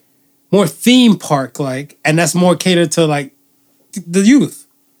more theme park like, and that's more catered to like the youth.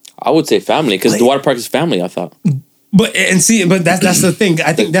 I would say family because the water park is family. I thought. But that's the thing.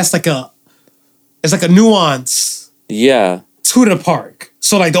 I think that's it's like a nuance Yeah, to the park.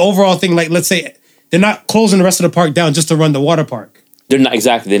 So like the overall thing, like let's say they're not closing the rest of the park down just to run the water park. they're not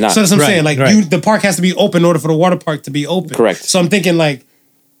exactly. They're not. So that's what I'm Right, saying. Like right. the park has to be open in order for the water park to be open. Correct. So I'm thinking like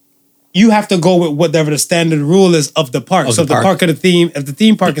you have to go with whatever the standard rule is of the park. Of So the if the park. park of the theme, if the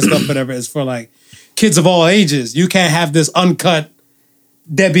theme park and stuff, whatever, is for like kids of all ages, you can't have this uncut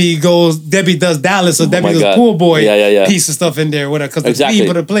Debbie does Dallas or Debbie my does God. Pool Boy Yeah. piece of stuff in there, whatever. Because Exactly. the theme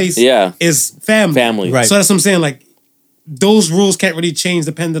of the place Yeah. is family. Family. Right. So that's what I'm saying. Like those rules can't really change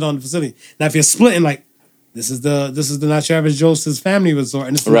depending on the facility. Now if you're splitting like this is the Not Your Average Joseph's family resort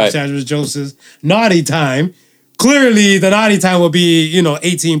and this is the Right. Not Your Average Joseph's naughty time. Clearly the naughty time will be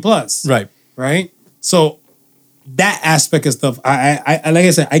 18 plus. Right. Right? So that aspect of stuff, I like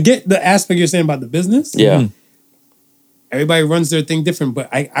I said, I get the aspect you're saying about the business. Yeah. Everybody runs their thing different, but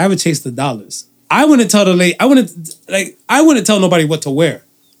I would chase the dollars. I wouldn't tell the lady. I wouldn't tell nobody what to wear.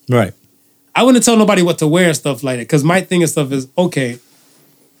 Right. I wouldn't tell nobody what to wear and stuff like that. Because my thing and stuff is, okay,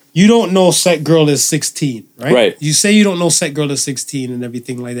 you don't know set girl is 16, right? Right. You say you don't know set girl is 16 and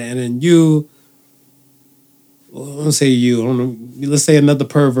everything like that, and then you. Let's say you. I don't know. Let's say another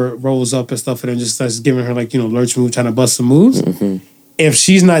pervert rolls up and stuff, and then just starts giving her like lurch move, trying to bust some moves. Mm-hmm. If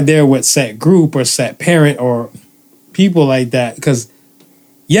she's not there with set group or set parent or people like that, because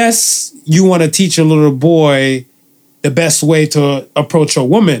yes, you want to teach a little boy the best way to approach a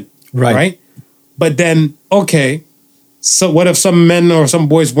woman, right? But then, okay, so what if some men or some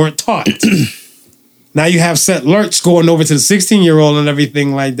boys weren't taught? Now you have set lurch going over to the 16-year-old and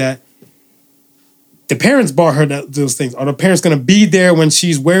everything like that. The parents bought her those things. Are the parents going to be there when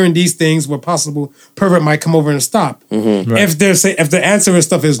she's wearing these things where possible pervert might come over and stop? Mm-hmm. Right. If the answer and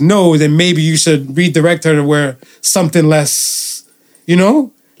stuff is no, then maybe you should redirect her to wear something less,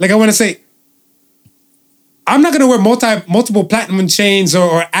 Like I want to say, I'm not going to wear multiple platinum chains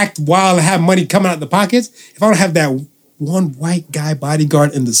or act wild and have money coming out the pockets if I don't have that one white guy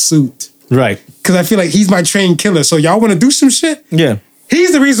bodyguard in the suit. Right. Because I feel like he's my trained killer. So y'all want to do some shit? Yeah.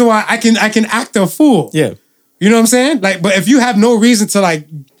 He's the reason why I can act a fool. Yeah. You know what I'm saying? Like, but if you have no reason to like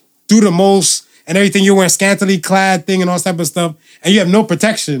do the most and everything, you're wearing scantily clad thing and all that type of stuff, and you have no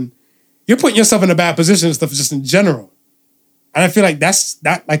protection, you're putting yourself in a bad position and stuff just in general. And I feel like that's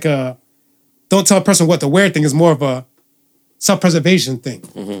not like a don't tell a person what to wear thing is more of a self-preservation thing.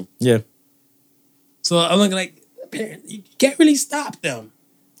 Mm-hmm. Yeah. So I'm looking like, you can't really stop them.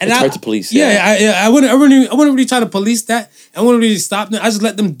 And it's hard to police. I wouldn't really try to police that. I wouldn't really stop them. I just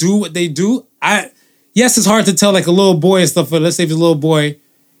let them do what they do. Yes, it's hard to tell like a little boy and stuff. But let's say if it's a little boy,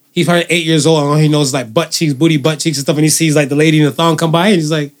 he's probably 8 years old, and all he knows like butt cheeks, butt cheeks and stuff, and he sees like the lady in the thong come by, and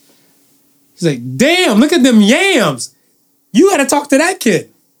he's like, damn, look at them yams. You got to talk to that kid.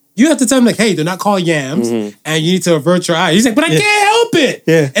 You have to tell him like, hey, they're not called yams, and you need to avert your eye. He's like, but I can't help it,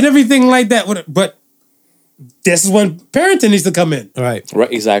 and everything like that. But this is when parenting needs to come in. Right,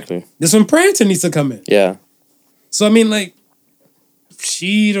 exactly. This is when parenting needs to come in. Yeah. So I mean, like,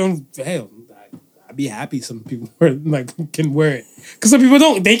 I'd be happy some people can wear it, because some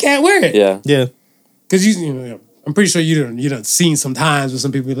people they can't wear it. Yeah, yeah. Because I'm pretty sure you done seen some times with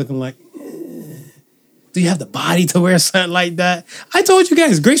some people looking like, do you have the body to wear something like that? I told you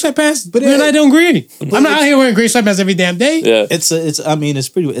guys, gray sweatpants, but I don't agree. I'm not out here wearing gray sweatpants every damn day. Yeah, it's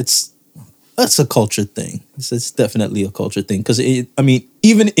a culture thing. It's definitely a culture thing, because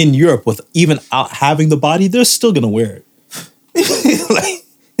even in Europe, with even out having the body, they're still gonna wear it.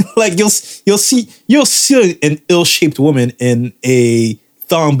 like you'll see an ill-shaped woman in a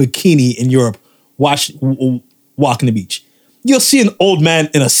thong bikini in Europe walking the beach. You'll see an old man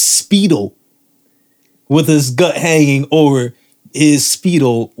in a Speedo with his gut hanging over his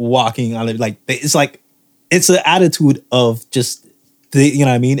Speedo walking on it. It's an attitude of just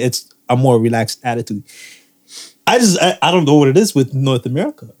it's a more relaxed attitude. I don't know what it is with North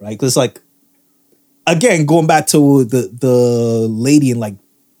America, right? Because again, going back to the lady in I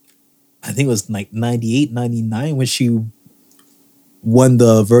think it was 98, 99 when she won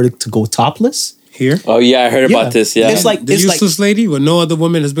the verdict to go topless. Here? Oh yeah, I heard about this. Yeah, it's like the useless lady where no other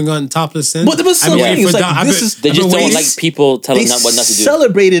woman has been gotten topless since. But there was they just don't like people telling them what not to do.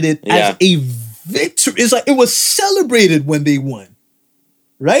 Celebrated it as a victory. It's like it was celebrated when they won,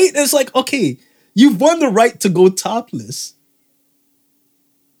 right? It's like, okay, you've won the right to go topless,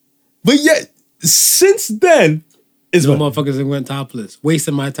 but yet since then, no motherfuckers that went topless,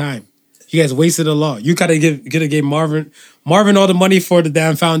 wasting my time. You guys wasted the law. You could have gave Marvin all the money for the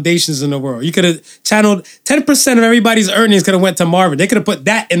damn foundations in the world. You could have channeled 10% of everybody's earnings could have went to Marvin. They could have put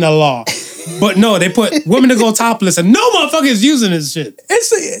that in the law. But no, they put women to go topless and no motherfuckers using this shit.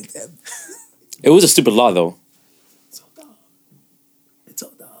 It was a stupid law though. It's so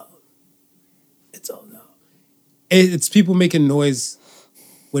dumb. It's people making noise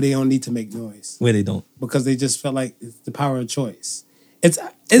where they don't need to make noise. Where they don't. Because they just felt like it's the power of choice. It's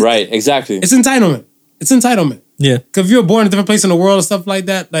right, exactly. It's entitlement. Yeah. Because if you're born in a different place in the world and stuff like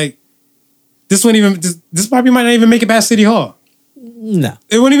that, like this probably might not even make it past City Hall. No.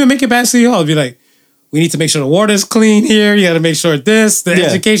 It wouldn't even make it past City Hall. It'd be like, we need to make sure the water's clean here. You got to make sure the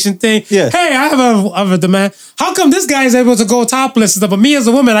education thing. Yeah. Hey, I have a demand. How come this guy is able to go topless and stuff, but me as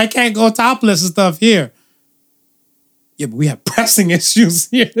a woman, I can't go topless and stuff here? Yeah, but we have pressing issues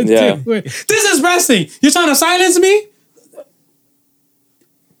here. Yeah. This is pressing. You're trying to silence me?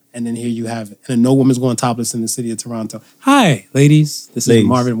 And then here you have it. And no woman's going topless in the city of Toronto. Hi, ladies. This is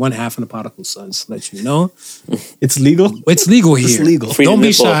Marvin, one half of the Particle Sons. Let you know. It's legal? It's legal here. It's legal. Free Don't the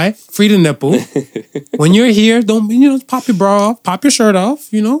be nipple. shy. Free the nipple. When you're here, don't, pop your bra off, pop your shirt off,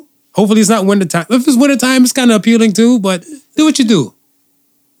 Hopefully it's not winter time. If it's winter time, it's kind of appealing too, but do what you do.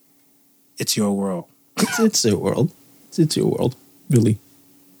 It's your world. It's your world. It's your world. Really.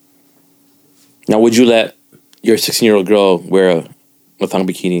 Now, would you let your 16-year-old girl wear a thong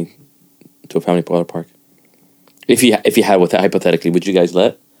bikini to a family water park? If you had with that, hypothetically, would you guys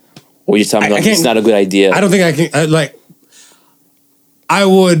let? Or you tell me it's not a good idea? I don't think I can.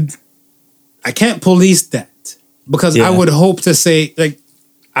 I can't police that because I would hope to say, like,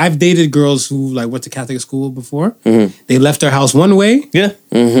 I've dated girls who went to Catholic school before. Mm-hmm. They left their house one way,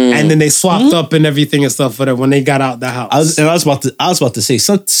 and then they swapped up and everything and stuff. Whatever when they got out the house, I was about to say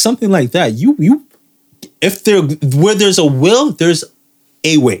something like that. You, if where there's a will, there's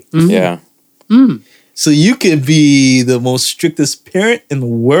a way. Mm-hmm. Yeah. Mm. So you could be the most strictest parent in the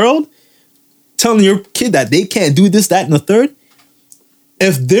world, telling your kid that they can't do this, that, and the third.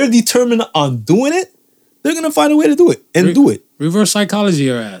 If they're determined on doing it, they're gonna find a way to do it and do it. Reverse psychology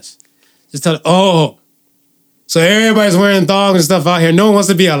your ass. Just tell so everybody's wearing thongs and stuff out here. No one wants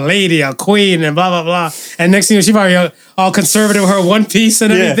to be a lady, a queen, and blah, blah, blah. And next thing you know, she probably all conservative with her one piece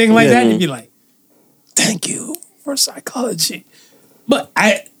and everything like that. And you'd be like, thank you for psychology. But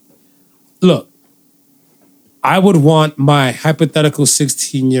I would want my hypothetical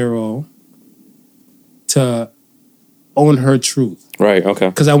 16-year-old to own her truth. Right, okay.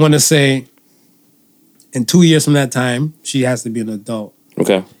 Because I want to say, in 2 years from that time, she has to be an adult.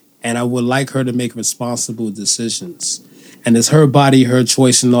 Okay. And I would like her to make responsible decisions. And it's her body, her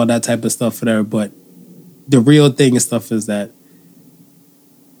choice, and all that type of stuff for there. But the real thing and stuff is that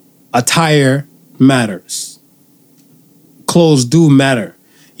attire matters. Clothes do matter.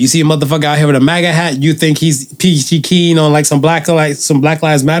 You see a motherfucker out here with a MAGA hat, you think he's peachy keen on some Black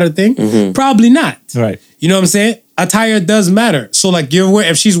Lives Matter thing? Mm-hmm. Probably not. Right. You know what I'm saying? Attire does matter. So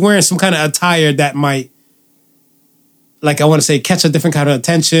if she's wearing some kind of attire that might, I want to say, catch a different kind of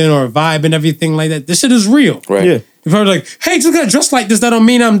attention or vibe and everything like that, this shit is real. Right. Yeah. If you're like, hey, just got dressed like this, that don't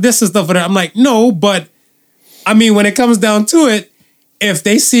mean I'm this and stuff like that. I'm like, no, but I mean, when it comes down to it, if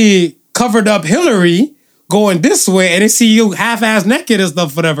they see covered up Hillary going this way and they see you half-ass naked and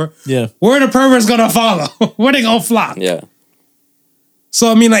stuff, whatever, where the pervert's gonna follow? Where they gonna flock? Yeah.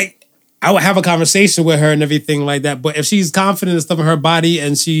 So I mean, I would have a conversation with her and everything like that. But if she's confident and stuff in her body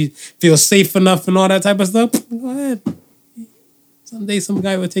and she feels safe enough and all that type of stuff, go ahead. Someday some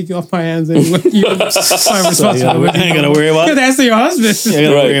guy will take you off my hands anyway. You're responsible. I ain't gonna worry about it. You gotta answer your husband. You ain't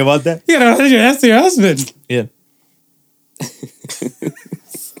gonna worry about that. You gotta answer your husband. Yeah.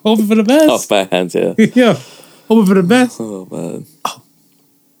 Hoping for the best. Off my hands, yeah. Yeah. Hoping for the best. Oh, man. Oh.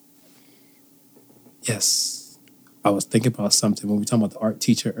 Yes. I was thinking about something when we were talking about the art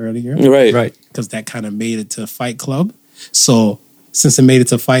teacher earlier. Right. Right. Because that kind of made it to Fight Club. So since it made it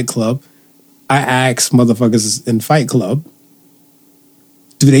to Fight Club, I asked motherfuckers in Fight Club,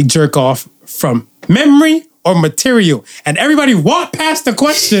 do they jerk off from memory or material? And everybody walked past the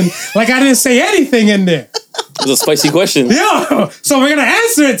question like I didn't say anything in there. It was a spicy question. Yeah. So we're going to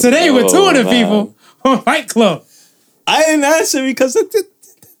answer it today with 200 people on Fight Club. I didn't answer because I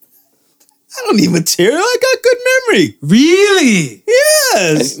don't need material. I got good memory. Really?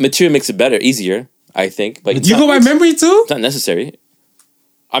 Yes. And material makes it better, easier, I think. But You go by memory too? It's not necessary.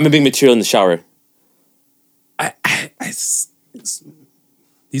 I'm a big material in the shower.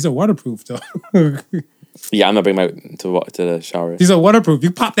 These are waterproof though. Yeah, I'm not bringing my to the shower. These are waterproof.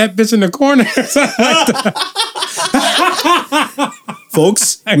 You pop that bitch in the corner.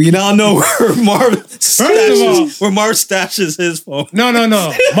 Folks, we now know where Marv stashes his phone. No.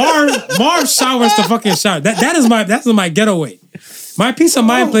 Marv showers the fucking shower. That's my getaway. My peace of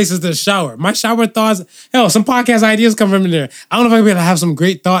mind place is the shower. My shower thoughts. Hell, some podcast ideas come from in there. I don't know if I'm gonna be able to have some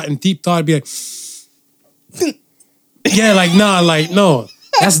great thought and deep thought. Be like, yeah, no.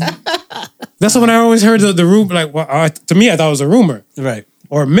 That's when I always heard the rumor. To me, I thought it was a rumor, Right.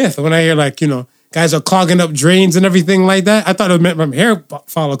 or a myth. When I hear guys are clogging up drains and everything like that, I thought it meant from hair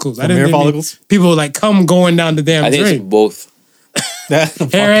follicles. I didn't hair think follicles? people come going down the damn I think drain. it's both.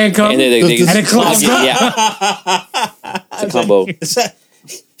 Hair and cum. And And they it clogs up. Yeah. It's a combo. Is that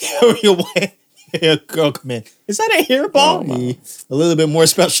your wife? A girl come in. Is that a hairball? A little bit more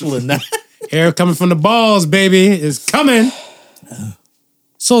special than that. Hair coming from the balls, baby, is coming.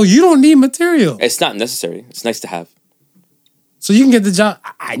 So you don't need material. It's not necessary. It's nice to have. So you can get the job.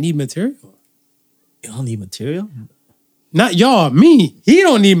 I need material. You don't need material? Not y'all, me. He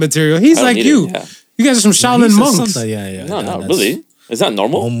don't need material. He's I don't like need you. it, yeah. You guys are some Shaolin monks. Yeah. No, not really. Is that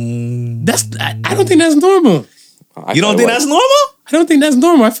normal? I don't think that's normal. You don't think that's normal? I don't think that's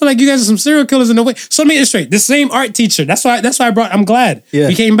normal. I feel like you guys are some serial killers in a way. So let me get it straight. The same art teacher. That's why I brought. I'm glad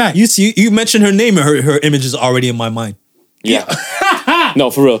he came back. You mentioned her name and her image is already in my mind. Yeah. No,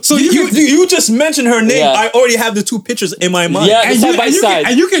 for real. So you just mentioned her name. Yeah. I already have the two pictures in my mind. Yeah, side by side.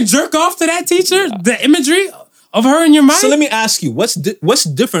 And you can jerk off to that teacher, the imagery of her in your mind. So let me ask you, what's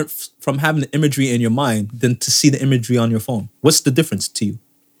different from having the imagery in your mind than to see the imagery on your phone? What's the difference to you?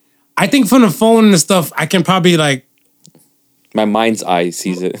 I think from the phone and stuff, I can probably like. My mind's eye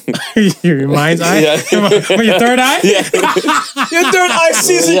sees it. Your mind's eye? Yeah. Your third eye? Yeah. Your third eye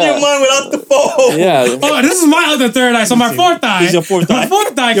sees in your mind without the phone. Yeah. Oh, this is my other third eye. So my fourth eye. This is your fourth eye. My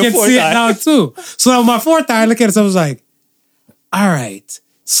fourth eye Your can fourth see eye. it now too. So my fourth eye, I look at it, so I was like, all right.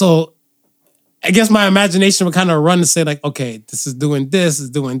 So I guess my imagination would kind of run and say, like, okay, this is doing this, is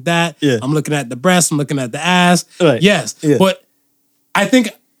doing that. Yeah. I'm looking at the breast, I'm looking at the ass. Right. Yes. Yeah. But I think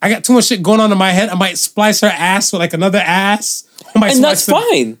I got too much shit going on in my head. I might splice her ass with like another ass. I might And that's splice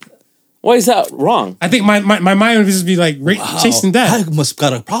fine. Why is that wrong? I think my mind would just be like chasing that. I must have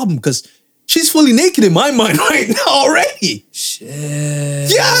got a problem because she's fully naked in my mind right now already. Shit.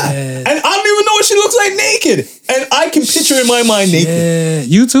 Yeah. And I don't even know what she looks like naked. And I can picture in my mind naked. Yeah.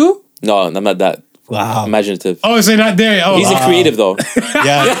 You too? No, I'm not that Wow. imaginative. Oh, so you're not there. Oh, He's a creative though.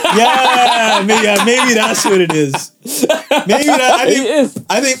 Yeah. Maybe that's what it is. Maybe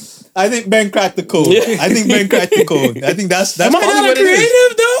that I think Ben cracked the code. Yeah. I think Ben cracked the code. I think that's Am I probably not what it is.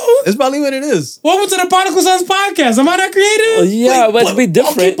 creative though? It's probably what it is. Welcome to the Particle Sons podcast. Am I not creative? Yeah, but it's a bit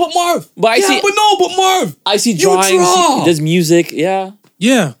different. Okay, but Marv. But I see- but Marv. I see You drawings. draw. He does music. Yeah.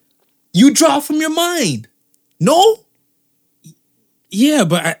 Yeah. You draw from your mind. No? Yeah,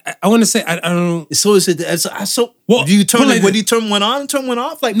 but I want to say I don't. So is it so Well, do you turn put it like when do you turn one on and turn one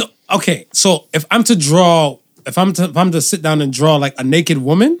off? Like No. Okay. So if I'm to draw, if I'm to sit down and draw like a naked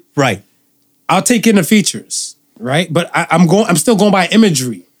woman, right. I'll take in the features, right? But I'm still going by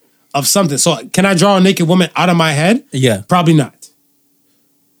imagery of something. So can I draw a naked woman out of my head? Yeah. Probably not.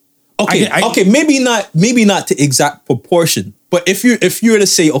 Okay, okay, maybe not to exact proportion, but if you were to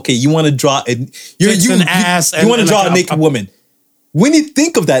say, okay, you want to draw Tits and ass you and- want to and draw like a naked woman. When you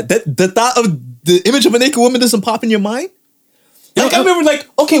think of that the thought of the image of a naked woman doesn't pop in your mind. Like I remember, like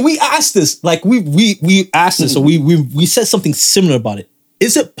okay, we asked this, like we asked this, so we said something similar about it.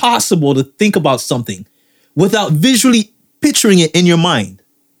 Is it possible to think about something without visually picturing it in your mind?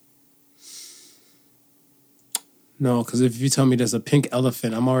 No, because if you tell me there's a pink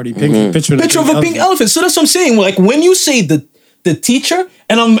elephant, I'm already picturing Picture of a pink elephant. So that's what I'm saying. Like when you say the teacher,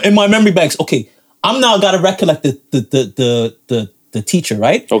 and I'm in my memory banks. Okay, I'm now got to recollect the teacher,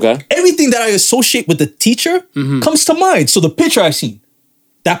 right? Okay. Everything that I associate with the teacher comes to mind. So the picture I've seen,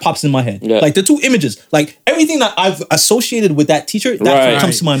 that pops in my head. Yeah. Like the two images, like everything that I've associated with that teacher, that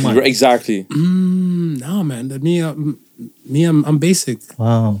comes to my mind. Exactly. No, man. I'm basic.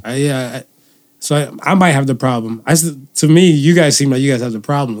 Wow. So I might have the problem. To me, you guys seem like you guys have the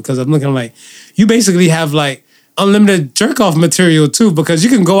problem because I'm looking like you basically have like unlimited jerk off material too because you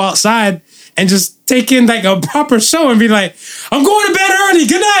can go outside and just take in like a proper show and be like, I'm going to bed early.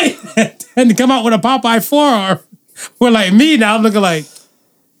 Good night, and come out with a Popeye forearm. We're like me now. I'm looking like,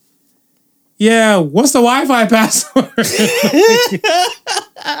 yeah. What's the Wi-Fi password?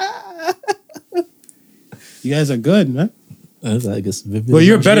 You guys are good, man. I guess vivid Well,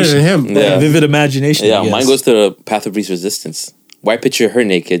 you're better than him. Yeah. Vivid imagination. Yeah, I guess. mine goes to the path of least resistance. Why picture her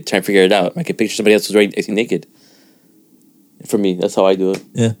naked? Trying to figure it out. I can picture somebody else who's already naked. For me, that's how I do it.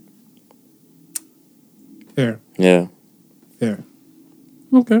 Yeah. Fair. Yeah. Fair.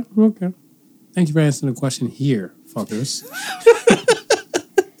 Okay. Thank you for answering the question here, fuckers.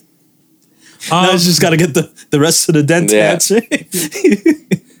 Now it's just got to get the rest of the dent to Yeah. answer.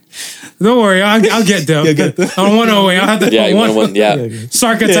 Don't worry, I'll get them. You'll get them. On 108, I'll have to Yeah, one. Yeah.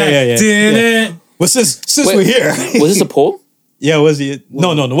 Sark attack. Yeah. Well, since Wait, we're here. Was this a poll? Yeah, was he?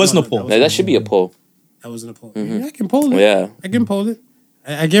 No, it wasn't a poll. No, that should be a poll. That wasn't a poll. Yeah, I can poll it. Yeah. I can poll it.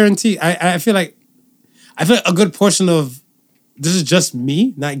 I guarantee. I feel like a good portion of this is just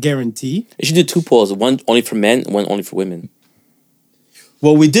me, not guarantee. You should do two polls. One only for men, one only for women.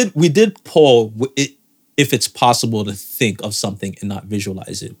 Well, we did poll it if it's possible to think of something and not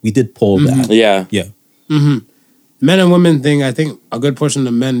visualize it. We did poll that. Yeah. Yeah. Men and women thing, I think a good portion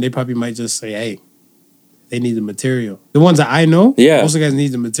of men, they probably might just say, hey, they need the material. The ones that I know, Yeah. most of the guys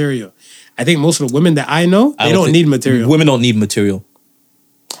need the material. I think most of the women that I know, they don't need material. Women don't need material.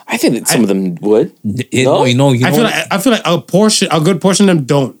 I think that some of them would. No? You know. I feel like a good portion of them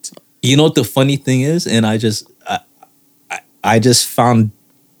don't. You know what the funny thing is, and I just found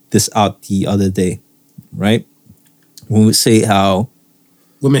this out the other day, right? When we say how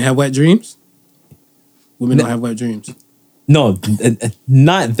Women have wet dreams? Women don't have wet dreams. No,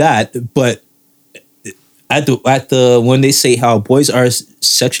 not that, but at the when they say how boys are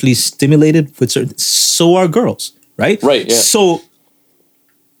sexually stimulated with certain, so are girls, right? Right, yeah. So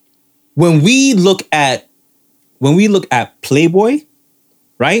when we look at Playboy,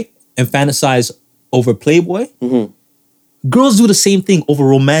 right, and fantasize over Playboy, girls do the same thing over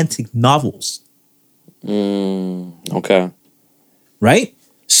romantic novels. Okay. Right?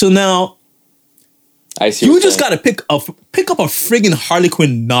 So now I see. you just gotta pick up a friggin' Harley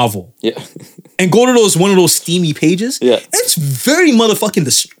Quinn novel. Yeah. And go to one of those steamy pages. Yeah. It's very motherfucking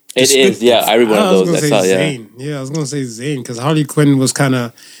It is, yeah. I read one of I was those. gonna I say saw, yeah. Zane. Yeah, I was gonna say Zane because Harley Quinn was kind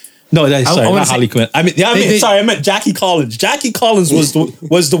of. No, sorry, wanna not say- Harley Quinn. I meant Jackie Collins. Jackie Collins was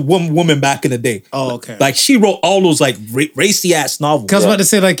the woman back in the day. Oh, okay. Like she wrote all those like racy ass novels. Because I was about to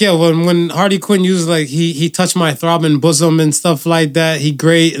say, like, yeah, when Harley Quinn used, like, he touched my throbbing bosom and stuff like that. I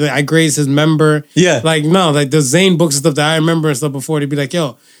grazed his member. Yeah. Like, no, like the Zane books and stuff that I remember and stuff before, they'd be like,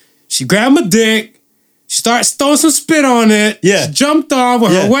 yo, she grabbed my dick, she started throwing some spit on it. Yeah. She jumped off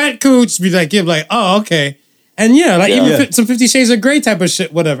with Yeah. her wet cooch. Be like, oh, okay. And yeah, like even some 50 Shades of Grey type of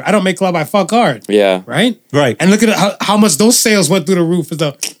shit, whatever. I don't make love, I fuck hard. Yeah. Right? Right. And look at how much those sales went through the roof and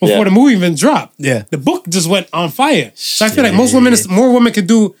stuff before Yeah. the movie even dropped. Yeah. The book just went on fire. So I feel like more women could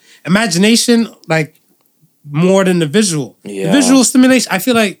do imagination like more than the visual. Yeah. The visual stimulation, I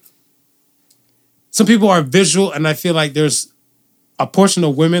feel like some people are visual, and I feel like there's a portion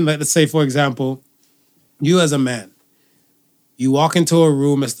of women, like let's say, for example, you as a man, you walk into a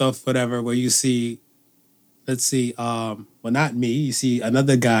room and stuff, whatever, where you see, let's see, well, not me, you see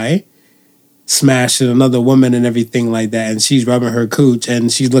another guy smashing another woman and everything like that, and she's rubbing her cooch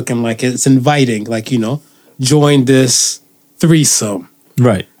and she's looking like it's inviting, like, join this threesome.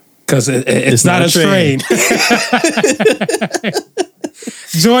 Right. Because it's not a train.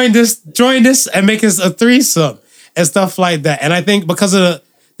 join this and make us a threesome and stuff like that. And I think because of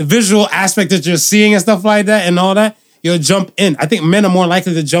the visual aspect that you're seeing and stuff like that and all that, you'll jump in. I think men are more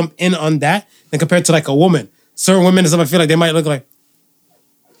likely to jump in on that than compared to like a woman. Certain women and stuff, I feel like they might look like,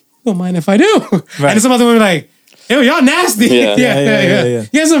 don't mind if I do. Right. And some other women like, yo, y'all nasty. Yeah. You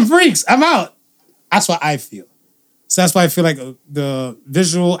guys some freaks. I'm out. That's what I feel. So that's why I feel like the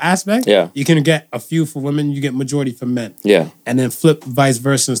visual aspect, you can get a few for women, you get majority for men. Yeah. And then flip vice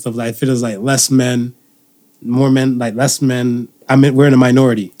versa and stuff. Like, if it is like less men, more men, like less men, we're in a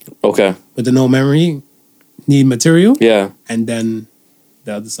minority. Okay. With the no memory, need material. Yeah. And then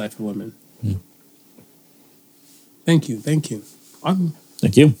the other side for women. Thank you. Thank you. Can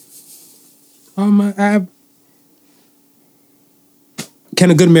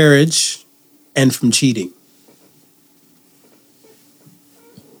a good marriage end from cheating?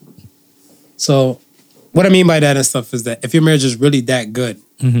 So, what I mean by that and stuff is that if your marriage is really that good,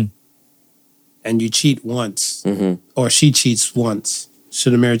 and you cheat once, or she cheats once,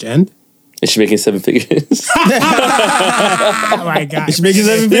 should the marriage end? Is she making 7 figures? Oh my God. Is she making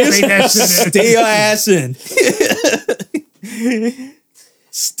 7 figures? Stay your ass in.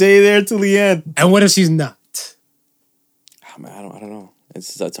 Stay there till the end. And what if she's not? Oh, man, I don't know.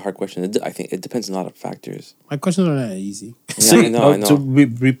 It's a hard question. I think it depends on a lot of factors. My questions are not easy. Yeah, I know. To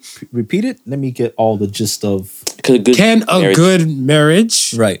repeat it, let me get all the gist of. Can a good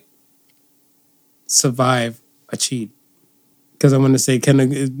marriage Right. survive a cheat? Because I want to say,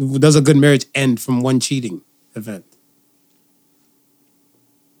 does a good marriage end from one cheating event?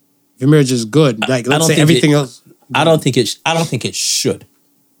 If your marriage is good, like let's say everything else. I don't think it should.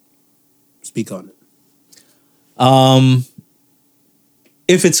 Speak on it.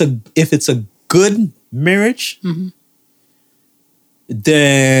 If it's a good marriage,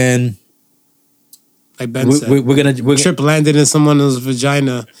 then Like Ben said, we're gonna Trip landed in someone's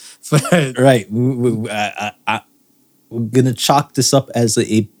vagina. For that. Right. We're gonna chalk this up as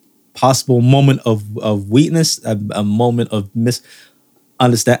a possible moment of weakness, a moment of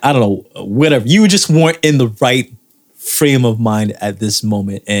misunderstand. I don't know, whatever. You just weren't in the right frame of mind at this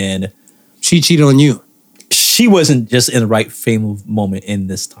moment, and She cheated on you. she wasn't just in the right frame of moment in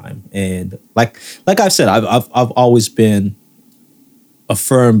this time. And like I've said, I've always been a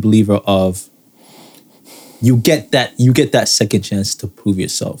firm believer of you get that second chance to prove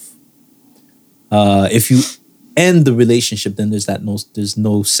yourself. If you end the relationship, then there's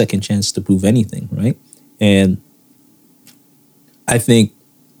no second chance to prove anything, right? And I think,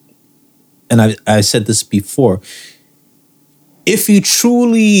 and I said this before, if you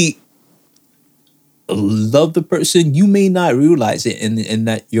truly love the person, you may not realize it in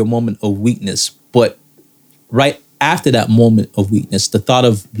that your moment of weakness, but right after that moment of weakness, the thought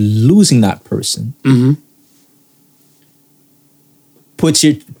of losing that person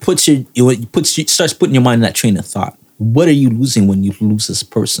starts putting your mind in that train of thought. What are you losing when you lose this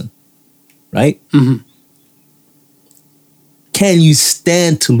person? Right? Mm-hmm. Can you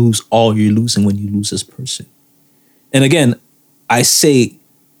stand to lose all you're losing when you lose this person? And again, I say,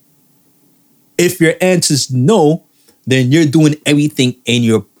 if your answer is no, then you're doing everything in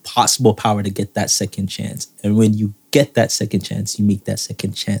your possible power to get that second chance. And when you get that second chance, you make that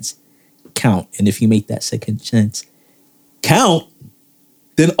second chance count. And if you make that second chance count,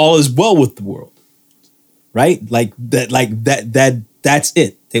 then all is well with the world. Right? That's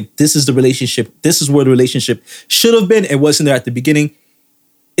it. This is the relationship. This is where the relationship should have been. It wasn't there at the beginning.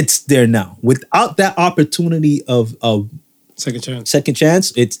 It's there now. Without that opportunity of Second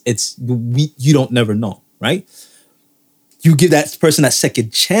chance, you don't never know, right? You give that person that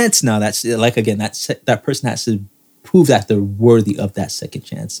second chance now. That's like, again, that person has to prove that they're worthy of that second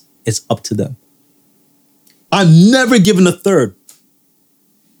chance. It's up to them. I'm never giving a third.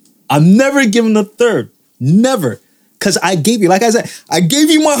 Never. Because I gave you, like I said, I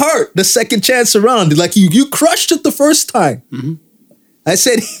gave you my heart the second chance around. Like you crushed it the first time. Mm-hmm. I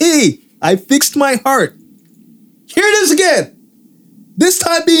said, hey, I fixed my heart. Here it is again. This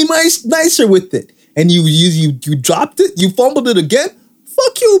time being nicer with it. And you dropped it. You fumbled it again.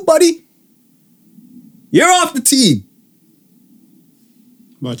 Fuck you, buddy. You're off the team.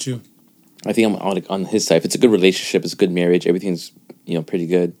 What about you? I think I'm on his side. If it's a good relationship, it's a good marriage, everything's pretty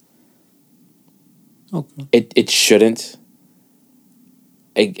good. Okay. It shouldn't.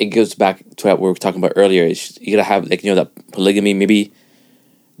 It goes back to what we were talking about earlier. You gotta have that polygamy. Maybe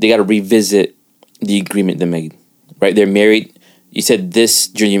they gotta revisit the agreement they made. Right? They're married. You said this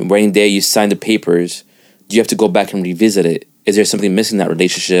during your wedding day. You signed the papers. Do you have to go back and revisit it? Is there something missing in that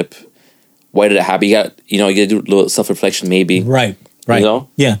relationship? Why did it happen? You gotta do a little self-reflection, maybe. Right.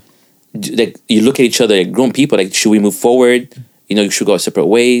 Yeah. Like you look at each other, like grown people. Like, should we move forward? You should go separate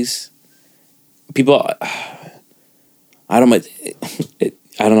ways. People, I don't know.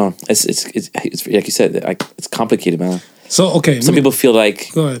 It's like you said, it's complicated, man. So okay, some people feel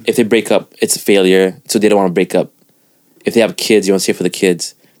like if they break up, it's a failure, so they don't want to break up. If they have kids, you want to stay for the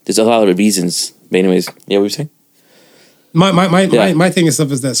kids. There's a lot of reasons. But anyways, yeah, what were you saying? My thing and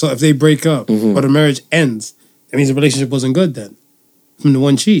stuff is that, so if they break up or the marriage ends, it means the relationship wasn't good then. From the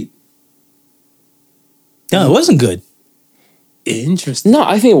one cheat. No, it wasn't good. Interesting. No,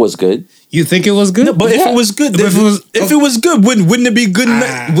 I think it was good. You think it was good? No, but if it was good, if it was good, wouldn't it be good?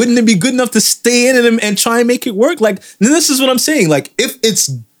 Wouldn't it be good enough to stay in it and try and make it work? Like, this is what I'm saying. Like, if it's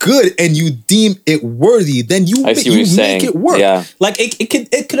good and you deem it worthy, then you make it work. Yeah. Like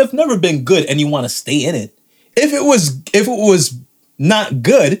it could have never been good, and you want to stay in it. If it was not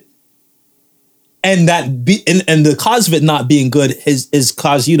good, and the cause of it not being good is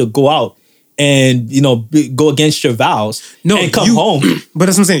caused you to go out and go against your vows and come home. But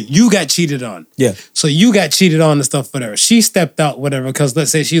that's what I'm saying. You got cheated on. Yeah. So you got cheated on and stuff, whatever. She stepped out, whatever, because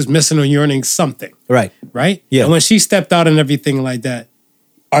let's say she was missing or yearning something. Right. Right? Yeah. And when she stepped out and everything like that,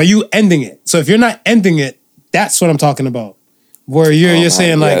 are you ending it? So if you're not ending it, that's what I'm talking about. Where you're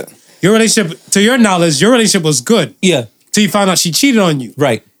saying like your relationship, to your knowledge, your relationship was good. Yeah. Till you found out she cheated on you.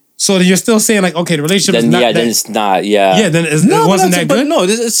 Right. So you're still saying like, okay, the relationship is not that. Then it's not, yeah. Yeah, then it wasn't that good? No,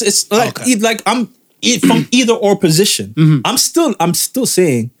 it's like, like I'm from either or position. Mm-hmm. I'm still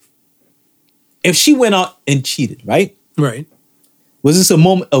saying, if she went out and cheated, right? Right. Was this a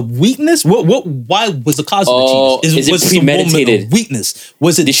moment of weakness? Why was the cause of the cheating? Was it premeditated? A moment of weakness?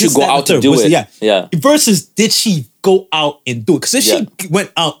 Was it? Did she go out to do it? Yeah. Versus, did she go out and do it? Because if she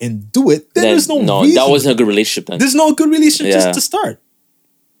went out and do it, then there's no reason. That wasn't a good relationship. Then there's no good relationship just to start.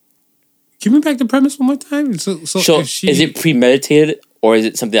 Give me back the premise one more time. So is it premeditated or is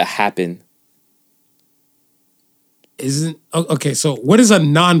it something that happened? Okay? So what is a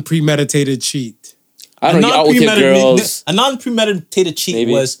non-premeditated cheat? I don't know. Out with your girls. A non-premeditated cheat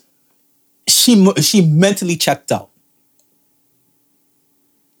Maybe. was she mentally checked out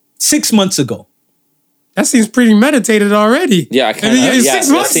 6 months ago. That seems pretty meditated already. Yeah, I kind of. 6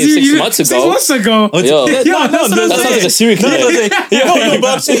 months. 6 months ago. 6 months ago. Yo, that sounds like a serial killer. No,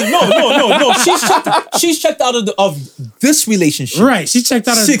 but I'm saying no. She's checked out of this relationship. Right, she checked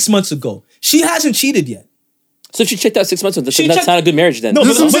out 6 months ago. She hasn't cheated yet. So if she checked out 6 months ago, that's not a good marriage then. No,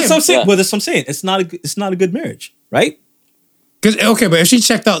 but that's what I'm saying. Yeah. Well, that's what I'm saying. It's not a good marriage, right? But if she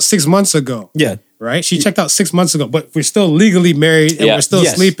checked out 6 months ago, yeah, right? She checked out 6 months ago, but we're still legally married and we're still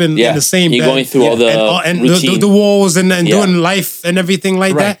sleeping in the same bed. You're going through all the and routine. the walls and doing life and everything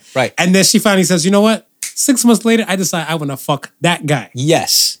like that. Right. And then she finally says, you know what? 6 months later, I decide I want to fuck that guy.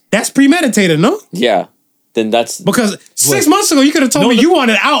 Yes. That's premeditated, no? Yeah. Then that's... Because 6 months ago, you could have told me you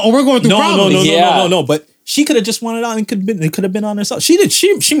wanted out or we're going through problems. No. But She could have just wanted out and it could have been on herself. She did.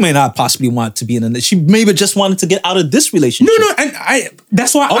 She may not possibly want to be in a. She maybe just wanted to get out of this relationship. No, and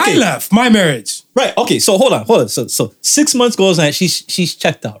that's why I left my marriage. Right. Okay. So hold on. So 6 months goes and she's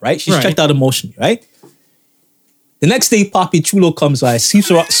checked out. Right. She's checked out emotionally. Right. The next day, Papi Chulo comes by, sweeps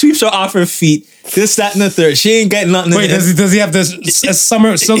her off her feet. This, that, and the third. She ain't getting nothing. Wait, does he have this a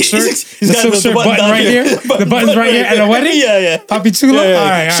summer silk shirt? He's got silk shirt button right here. The button's right here at a wedding. Yeah. Papi Chulo. Yeah. All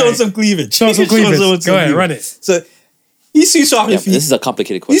right. Showing some cleavage. Go ahead, run it. So he sweeps her off her feet. This is a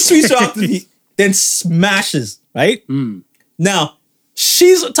complicated question. He sweeps her off the feet, then smashes. Right now,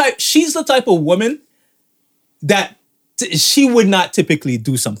 she's the type of woman that she would not typically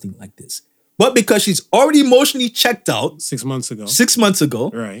do something like this. But because she's already emotionally checked out 6 months ago. 6 months ago.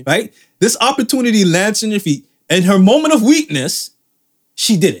 Right. This opportunity lands in her feet. And her moment of weakness,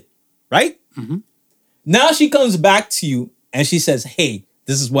 she did it. Right? Mm-hmm. Now she comes back to you and she says, hey,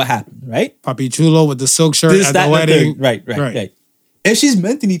 this is what happened. Right? Papi Chulo with the silk shirt at the wedding. Right. And she's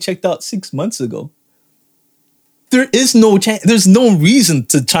mentally checked out 6 months ago. There is no chance. There's no reason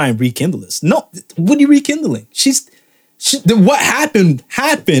to try and rekindle this. No. What are you rekindling? What happened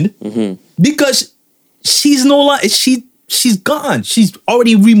because she's no longer, she's gone. She's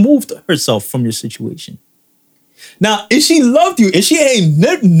already removed herself from your situation. Now, if she loved you, if she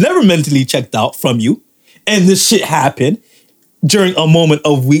ain't never mentally checked out from you, and this shit happened during a moment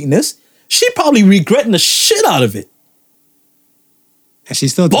of weakness, she probably regretting the shit out of it. And she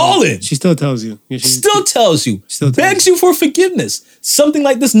still balling. She still tells you. Yeah, tells you. Begs you for forgiveness. Something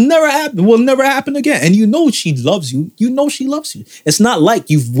like this will never happen again. And you know she loves you. You know she loves you. It's not like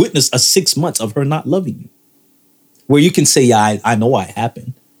you've witnessed a 6 months of her not loving you. Where you can say, yeah, I know why it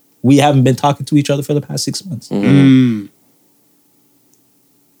happened. We haven't been talking to each other for the past 6 months. Mm.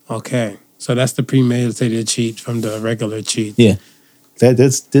 Okay. So that's the premeditated cheat from the regular cheat. Yeah. Did I?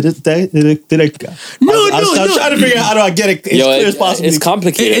 No. I was trying to figure out how do I get it as clear as possible. It's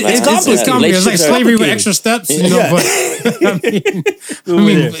complicated. It's complicated. It's like slavery with extra steps. You know, but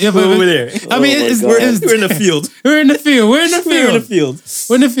over there. I mean, we're in the field. We're in the field.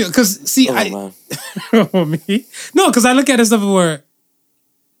 Because see, because I look at it stuff where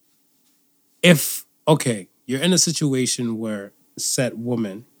you're in a situation where said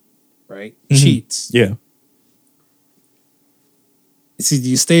woman, right, cheats. Yeah. See,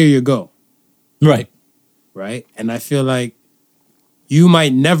 you stay or you go. Right. And I feel like you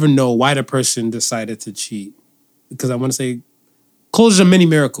might never know why the person decided to cheat. Because I want to say, closure's a mini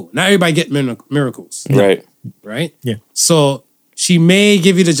miracle. Not everybody get miracles. Right? Yeah. So she may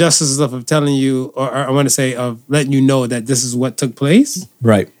give you the justice of telling you, or I want to say, of letting you know that this is what took place.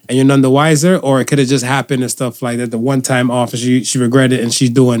 Right. And you're none the wiser. Or it could have just happened and stuff like that. The one time off, and she regretted it, and she's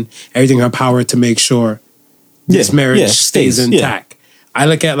doing everything in her power to make sure this marriage stays intact. I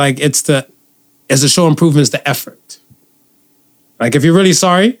look at as the show improvements, the effort. Like if you're really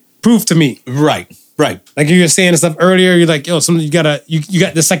sorry, prove to me. Right. Like you were saying stuff earlier, you're like, yo, you got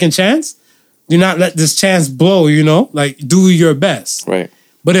the second chance. Do not let this chance blow, like do your best. Right.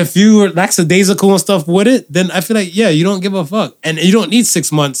 But if you were lackadaisical and stuff with it, then I feel like, yeah, you don't give a fuck. And you don't need 6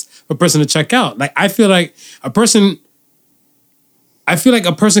 months for a person to check out. Like I feel like a person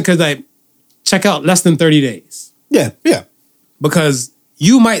could like check out less than 30 days. Yeah. Because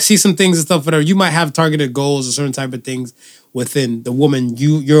you might see some things and stuff, whatever. You might have targeted goals or certain type of things within the woman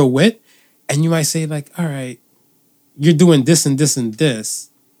you're with. And you might say like, all right, you're doing this and this and this.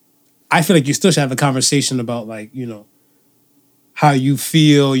 I feel like you still should have a conversation about like, how you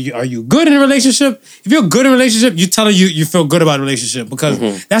feel. Are you good in a relationship? If you're good in a relationship, you tell her you feel good about a relationship because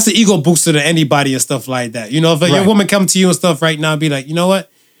that's the ego booster to anybody and stuff like that. If your woman come to you and stuff right now and be like, you know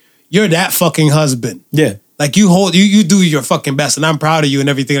what? You're that fucking husband. Yeah. Like you do your fucking best and I'm proud of you and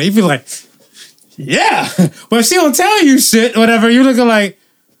everything. You feel like, yeah. But if she don't tell you shit, whatever, you're looking like,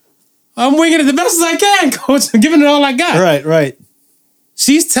 I'm winging it the best as I can, coach. I'm giving it all I got. Right.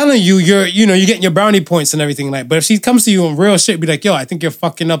 She's telling you you're getting your brownie points and everything like, but if she comes to you in real shit, be like, yo, I think you're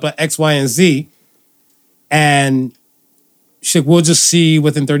fucking up at X, Y, and Z. And we'll just see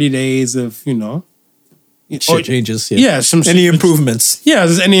within 30 days if, Shit changes. Yeah. Any improvements. Yeah,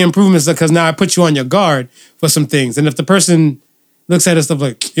 there's any improvements because now I put you on your guard for some things. And if the person looks at it stuff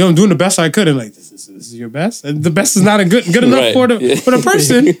like, yo, I'm doing the best I could, and like, this is your best? And the best is not good enough for the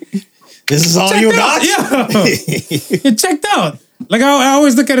person. This is all you got? Yeah. It checked out. Like I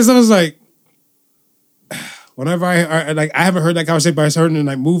always look at it, so I was like, whenever I haven't heard that conversation, but I heard it in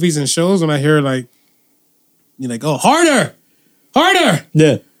like movies and shows when I hear like, you're like, oh, harder.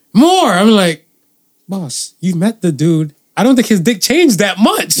 Yeah. More. I'm like, boss, you met the dude I don't think his dick changed that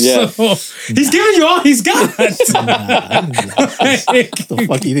much. Yeah. So he's giving you all he's got. The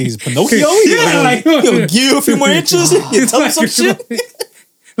fuck you think he's Pinocchio? Yeah, like- he'll give you a few more inches. You tell him some shit.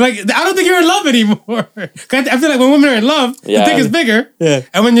 Like, I don't think you're in love anymore. 'Cause I feel like when women are in love, the Yeah. dick is bigger. Yeah.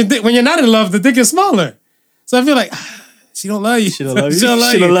 And when you're not in love, the dick is smaller. So I feel like she don't love you. She don't love you. She don't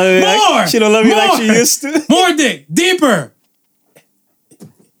love She you. don't love you like- More. she don't love you like More. she used to. More dick. Deeper.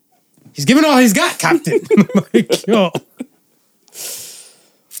 He's giving all he's got, Captain. Like, yo.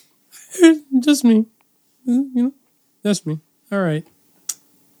 Just me. You know, that's me. All right.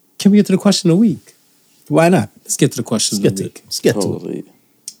 Can we get to the question of the week? Why not? Let's get to the question of the week. Let's get to it. Holy.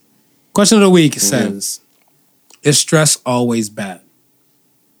 Question of the week says, is stress always bad?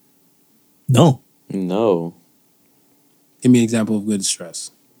 No. No. Give me an example of good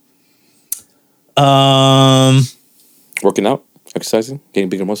stress. Working out, exercising, getting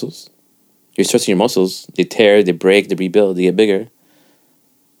bigger muscles. You're stressing your muscles. They tear, they break, they rebuild, they get bigger.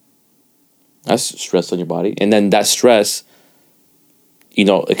 That's stress on your body. And then that stress, you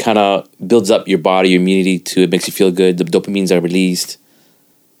know, it kind of builds up your body, your immunity to it, makes you feel good. The dopamines are released.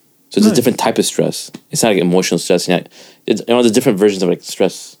 So it's a different type of stress. It's not like emotional stress. There's different versions of like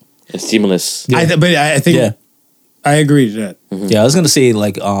stress and stimulus. Yeah. I think Yeah. I agree to that. Yeah, I was gonna say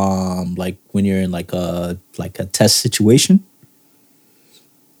like when you're in like a test situation.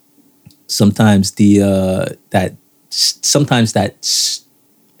 Sometimes that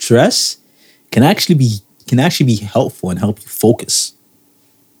stress can actually be helpful and help you focus.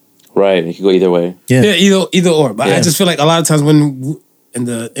 Right. It can go either way. Yeah, either or. But Yeah. I just feel like a lot of times when in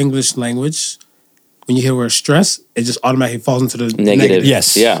the English language, when you hear the word stress, it just automatically falls into the negative.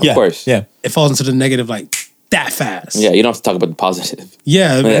 Yes. Yeah, of course. Yeah. It falls into the negative like that fast. Yeah, you don't have to talk about the positive.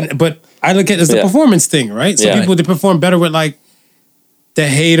 Yeah, Yeah. but I look at it as the Yeah. performance thing, right? Some Yeah. people, they perform better with like the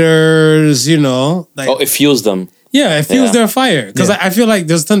haters, you know. Like, Oh, it fuels them. yeah, it fuels Yeah. their fire. Because Yeah. I feel like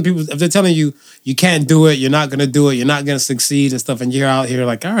there's some people, if they're telling you, you can't do it, you're not going to do it, you're not going to succeed and stuff, and you're out here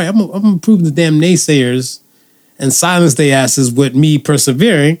like, all right, I'm going to prove the damn naysayers and silence their asses with me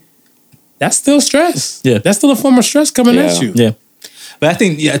persevering. That's still stress. Yeah. That's still a form of stress coming Yeah. at you. Yeah. But I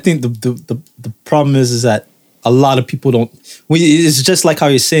think the problem is that a lot of people don't. It's just like how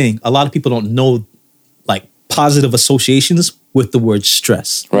you're saying. A lot of people don't know like positive associations with the word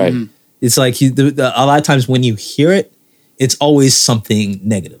stress. Right. It's like a lot of times when you hear it, it's always something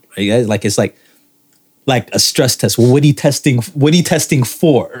negative. Right? Like it's like a stress test. Well, what are you testing? What are you testing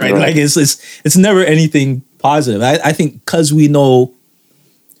for? Right? Right. Like it's never anything positive. I think because we know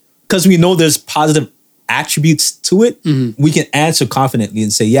there's positive attributes to it, we can answer confidently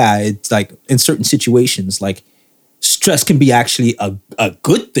and say, yeah, it's like in certain situations, like stress can be actually a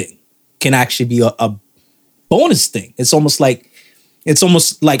good thing, can actually be a bonus thing. It's almost like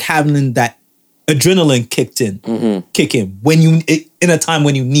having that adrenaline kick in when in a time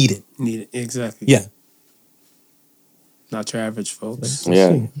when you need it. Need it. Exactly. Yeah. Not your average, folks. Yeah.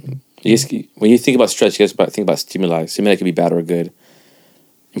 When you think about stress, you guys think about stimuli. Stimuli can be bad or good.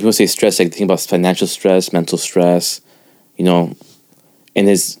 If people say stress, like think about financial stress, mental stress, you know, and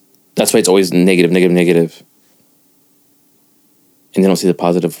that's why it's always negative. And they don't see the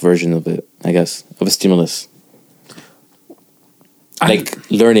positive version of it, I guess, of a stimulus. Like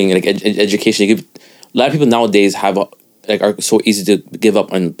learning, like education. A lot of people nowadays are so easy to give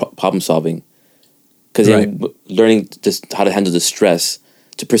up on problem solving because they're learning just how to handle the stress,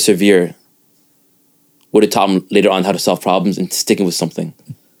 to persevere. Would have taught them later on how to solve problems and sticking with something.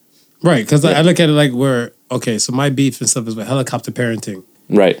 Right, because I look at it like so my beef and stuff is with helicopter parenting.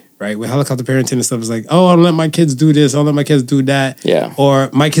 Right. With helicopter parenting and stuff, is like, oh, I don't let my kids do this, I don't let my kids do that. Yeah. Or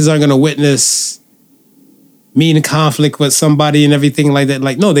my kids aren't going to witness me in conflict with somebody and everything like that.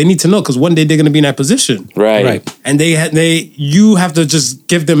 Like, no, they need to know because one day they're going to be in that position. Right. And you have to just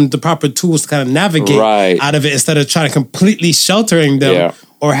give them the proper tools to kind of navigate out of it instead of trying to completely sheltering them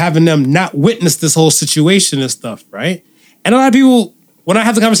or having them not witness this whole situation and stuff, right? And a lot of people, when I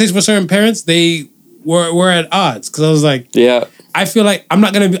have the conversation with certain parents, they were at odds because I was like, I feel like I'm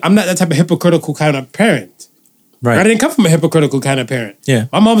not that type of hypocritical kind of parent. Right. I didn't come from a hypocritical kind of parent. Yeah.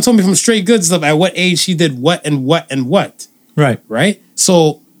 My mom told me from straight good stuff at what age she did what and what and what. Right. Right?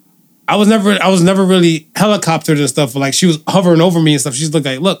 So I was never really helicoptered and stuff. Like she was hovering over me and stuff. She's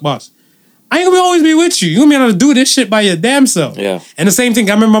like, look, boss, I ain't gonna always be with you. You gonna be able to do this shit by your damn self. Yeah. And the same thing,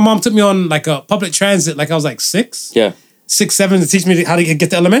 I remember my mom took me on like a public transit, like I was like 6. Yeah. 6, 7 to teach me how to get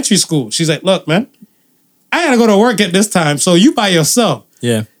to elementary school. She's like, look, man, I gotta go to work at this time, so you by yourself.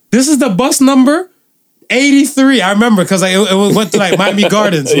 Yeah. This is the bus number 83. I remember because it went to like Miami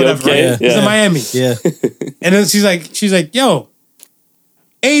Gardens, whatever. Okay, Right? It's in Miami. Yeah. And then she's like, yo,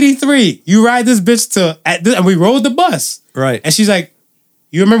 83. You ride this bitch and we rode the bus. Right. And she's like,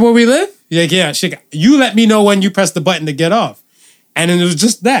 you remember where we live? You're like, yeah. She's like, you let me know when you press the button to get off. And then it was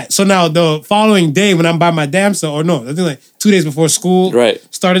just that. So now the following day when I'm by my damn self, or no, I think like 2 days before school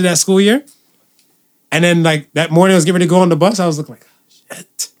started that school year. And then like that morning I was getting ready to go on the bus. I was looking like,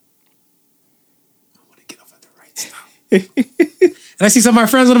 shit. I want to get off at the right stop. And I see some of my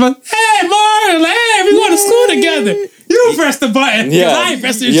friends on the bus. Hey, Mark, like, hey, we going to school together. You press the button. Because I ain't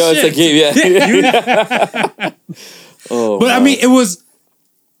pressing shit. It's a game, yeah. Oh, but wow. I mean,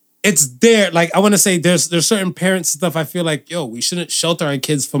 it's there. Like, I want to say there's certain parents stuff I feel like, yo, we shouldn't shelter our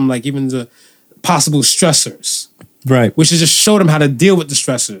kids from like even the possible stressors. Right. We should just show them how to deal with the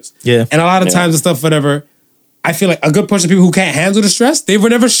stressors. Yeah. And a lot of times and stuff, whatever, I feel like a good portion of people who can't handle the stress, they were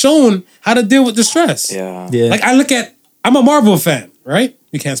never shown how to deal with the stress. Yeah. Like I'm a Marvel fan, right?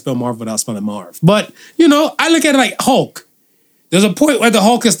 You can't spell Marvel without spelling Marv. But, you know, I look at it like Hulk. There's a point where the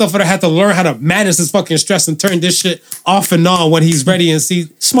Hulk and stuff where I had to learn how to manage this fucking stress and turn this shit off and on when he's ready and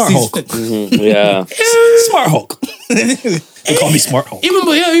Smart Hulk. Yeah. Smart Hulk. They call me Smart Hulk.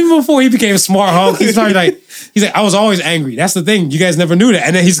 Even before he became Smart Hulk, he's like, I was always angry. That's the thing. You guys never knew that.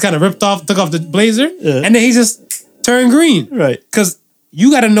 And then he's kind of took off the blazer, and then he just turned green. Right. Because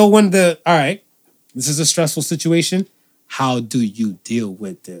you got to know when all right, this is a stressful situation. How do you deal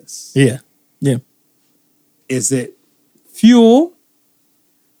with this? Yeah. Yeah. Is it fuel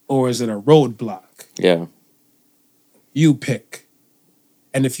or is it a roadblock? Yeah. You pick.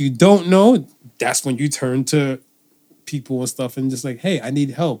 And if you don't know, that's when you turn to people and stuff and just like, hey, I need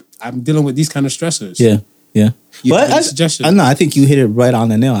help. I'm dealing with these kind of stressors. Yeah. Yeah. You have any suggestions? I think you hit it right on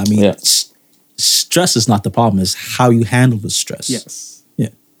the nail. I mean, stress is not the problem. It's how you handle the stress. Yes. Yeah.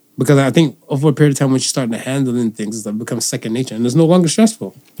 Because I think over a period of time, when you're starting to handle things, it becomes second nature and it's no longer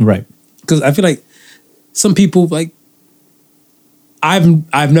stressful. Right. Because I feel like some people, like,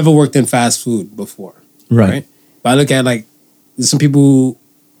 I've never worked in fast food before. Right. But I look at, like, there's some people who,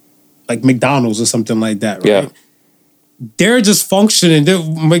 like McDonald's or something like that, right? Yeah. They're just functioning.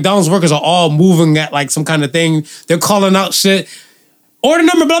 McDonald's workers are all moving at, like, some kind of thing. They're calling out shit. Order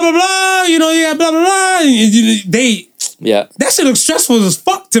number, blah, blah, blah. You know, yeah, blah, blah, blah. That shit looks stressful as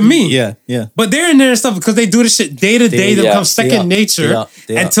fuck to me. Yeah, yeah. But they're in there and stuff because they do this shit day to day. They become second nature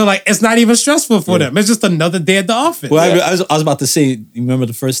until like it's not even stressful for them. It's just another day at the office. Well, I was about to say, you remember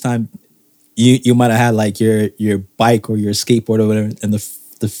the first time you might have had like your bike or your skateboard or whatever, and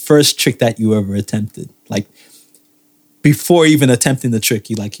the first trick that you ever attempted, like before even attempting the trick,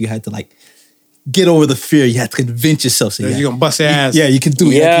 you had to like get over the fear. You had to convince yourself. So you're gonna bust your ass. Yeah, you can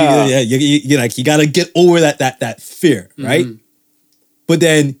do it. Yeah, you gotta get over that fear, right? Mm-hmm. But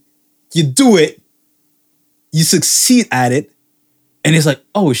then you do it, you succeed at it, and it's like,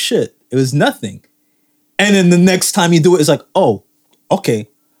 oh shit, it was nothing. And then the next time you do it, it's like, oh, okay,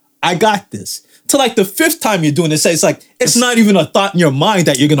 I got this. To like the fifth time you're doing it, it's like it's not even a thought in your mind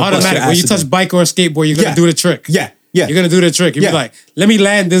that you're gonna bust your ass. When you touch bike or a skateboard, you're gonna do the trick. Yeah. Yeah. You're going to do the trick. You'll be like, let me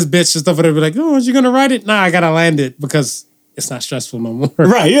land this bitch and stuff. And they'll be like, oh, you going to ride it? Nah, I got to land it because it's not stressful no more.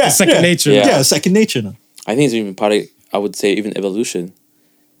 Right, yeah. It's second nature. Yeah, second nature now. I think it's even part of, I would say, even evolution.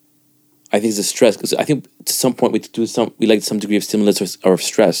 I think it's a stress because I think to some point we like some degree of stimulus or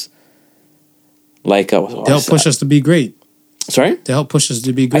stress. Like, to help push us to be great. Sorry? To help push us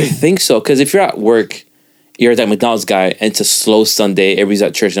to be great. I think so. Because if you're at work, you're that McDonald's guy, and it's a slow Sunday, everybody's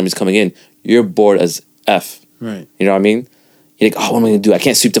at church, nobody's coming in, you're bored as F. Right. You know what I mean? You're like, oh, what am I going to do? I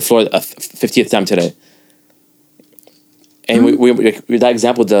can't sweep the floor a 50th time today. And we that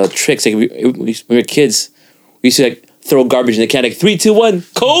example, the tricks, like when we were kids, we used to like throw garbage in the can, like 3, 2, 1,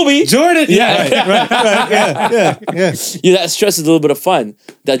 Kobe! Jordan! Yeah, right, yeah. Yeah, that stress is a little bit of fun.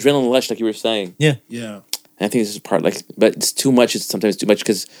 That adrenaline rush, like you were saying. Yeah. Yeah. And I think this is part, like, but it's too much, it's sometimes too much,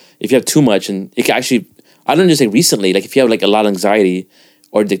 because if you have too much, and it can actually, I don't just say recently, like if you have like a lot of anxiety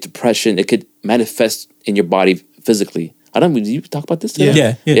or like depression, it could manifest in your body physically. Did you talk about this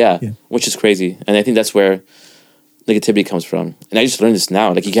today? Yeah. Which is crazy. And I think that's where negativity comes from. And I just learned this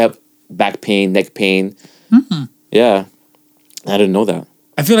now. Like you have back pain, neck pain. Mm-hmm. Yeah. I didn't know that.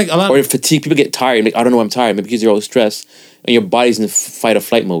 I feel like a lot or fatigue. People get tired. Like, I don't know why I'm tired. Maybe because you're all stressed and your body's in fight or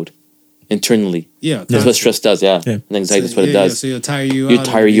flight mode internally. Yeah. That's what stress does, And anxiety, that's what it does. So it'll tire you out. You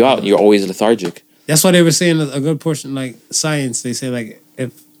tire you out and you're always lethargic. That's why they were saying a good portion, like science, they say like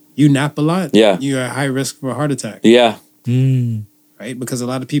if you nap a lot, you're at high risk for a heart attack. Yeah. Right? Because a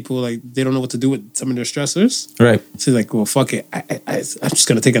lot of people, like, they don't know what to do with some of their stressors. Right. So like, well, fuck it. I'm just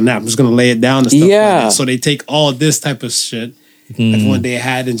going to take a nap. I'm just going to lay it down and stuff. Yeah. Like so they take all this type of shit like one day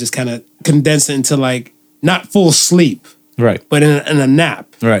had and just kind of condense it into like, not full sleep. Right. But in a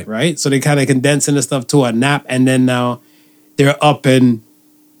nap. Right. Right? So they kind of condense into stuff to a nap and then now they're up and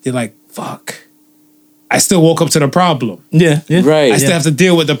they're like, fuck. I still woke up to the problem. Yeah. Right. I still have to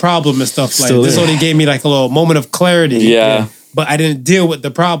deal with the problem and stuff. Like Still this there. only gave me like a little moment of clarity. Yeah. But I didn't deal with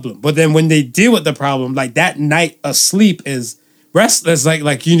the problem. But then when they deal with the problem, like that night of sleep is restless.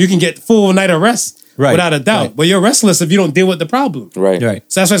 Like you can get full night of rest without a doubt. Right. But you're restless if you don't deal with the problem. Right. Right.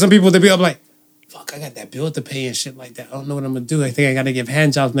 So that's why some people they be up like, fuck, I got that bill to pay and shit like that. I don't know what I'm gonna do. I think I gotta give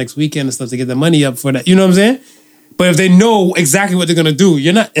hand jobs next weekend and stuff to get the money up for that. You know what I'm saying? But if they know exactly what they're gonna do,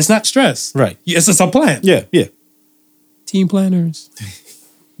 it's not stress. Right. It's just a plan. Yeah. Yeah. Team planners.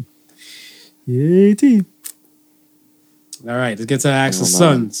 Yeah, team. All right, let's get to Ask the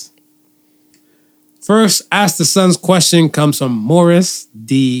Sons. First, Ask the Sons question comes from Morris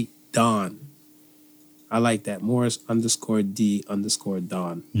D. Don. I like that. Morris _D_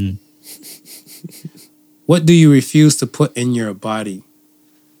 Don. What do you refuse to put in your body?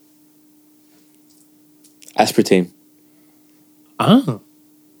 Aspartame. Ah.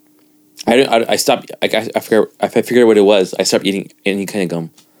 I stopped. I figured what it was. I stopped eating any kind of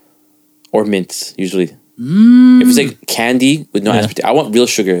gum or mints usually. If it's like candy with no aspartame, I want real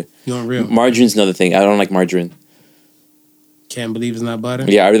sugar. You want real? Margarine's another thing. I don't like margarine. Can't believe it's not butter?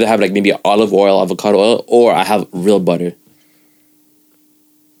 Yeah, I'd rather have like maybe olive oil, avocado oil, or I have real butter.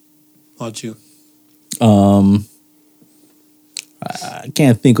 How about you? I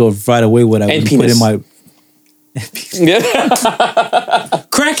can't think of right away what I would put in my.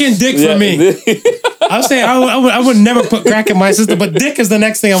 Crack and dick for me. I was saying I would never put crack in my system, but dick is the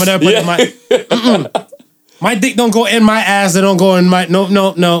next thing I would ever put in my. My dick don't go in my ass. It don't go in my. No.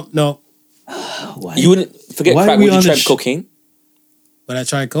 You wouldn't forget Why crack. are we Would you on try this cocaine? But I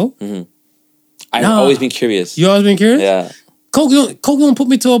tried coke. I've Nah. always been curious. You always been curious? Yeah. Coke don't put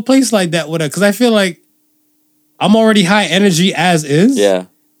me to a place like that with it because I feel like I'm already high energy as is. Yeah.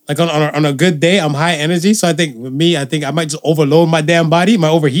 Like on a good day, I'm high energy. So I think with me, I might just overload my damn body, might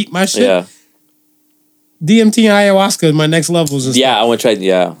overheat my shit. Yeah. DMT and ayahuasca is my next levels. And Yeah. I want to try.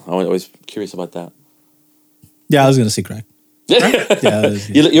 Yeah. I was always curious about that. Yeah, I was gonna say crack. Yeah,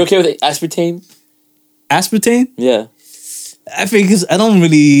 You okay with aspartame? Aspartame. Yeah. I think 'cause I don't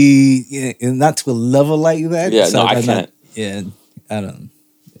really, not to a level like that. Yeah, So no, I I'm can't. I don't.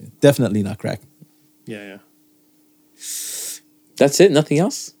 Definitely not crack. Yeah. That's it. Nothing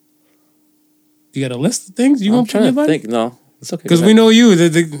else. You got a list of things you I'm want to trying to anybody? think. No, it's okay. Because we know you,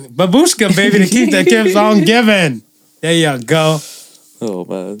 the babushka baby, to keep that keeps on giving. There you go. Oh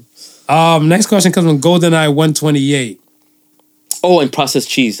man. Next question comes from GoldenEye 128. Oh, and processed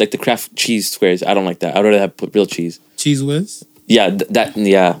cheese, like the Kraft cheese squares. I don't like that. I'd rather have put real cheese. Cheese whiz? Yeah, that's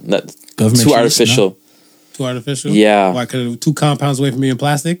Government too cheese, artificial. Too artificial? Yeah. Why? Because 2 compounds away from being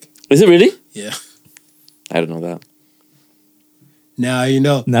plastic? Is it really? Yeah. I don't know that. Now you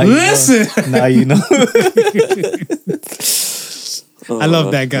know. Now you Listen. know. Now you know. I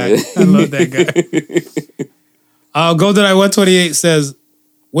love that guy. I love that guy. GoldenEye 128 says,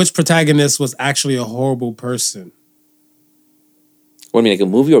 which protagonist was actually a horrible person? What do you mean, like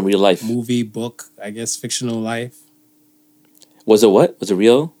a movie or real life? Movie, book, I guess fictional life. Was it what? Was it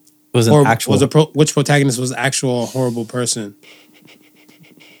real? Was an actual. Which protagonist was actual horrible person?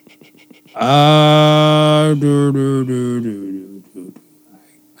 I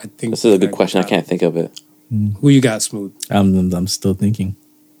think This is a good question. I can't think of it. Who you got, Smooth? I'm still thinking.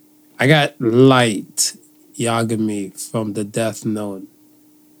 I got Light Yagami from the Death Note.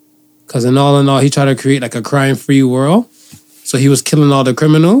 Because in all, he tried to create like a crime-free world. So he was killing all the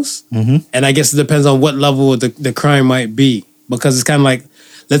criminals. Mm-hmm. And I guess it depends on what level the crime might be. Because it's kind of like,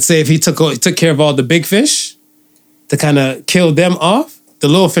 let's say if he took care of all the big fish to kind of kill them off, the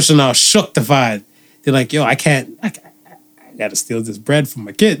little fish are now shooktified. They're like, yo, I gotta steal this bread from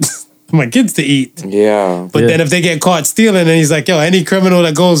my kids. For my kids to eat. Yeah. But then if they get caught stealing, and he's like, yo, any criminal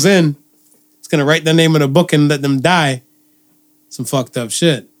that goes in, it's gonna write their name in a book and let them die. Some fucked up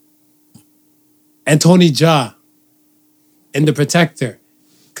shit. And Tony Jaa in The Protector.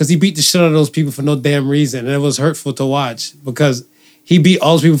 Because he beat the shit out of those people for no damn reason. And it was hurtful to watch. Because he beat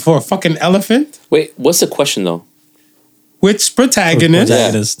all those people for a fucking elephant. Wait, what's the question though? Which protagonist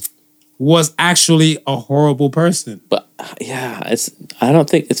Yeah. was actually a horrible person? But yeah, I don't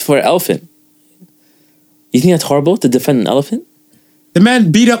think it's for an elephant. You think that's horrible to defend an elephant? The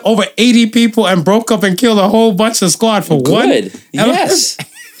man beat up over 80 people and broke up and killed a whole bunch of squad for one. Good. Yes.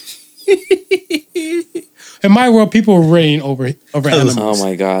 In my world, people reign over animals. Oh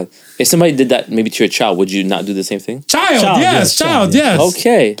my god! If somebody did that maybe to your child, would you not do the same thing? Child, yes.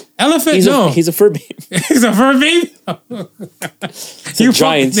 Okay. Elephant, He's no. he's a fur baby. He's a fur baby? It's a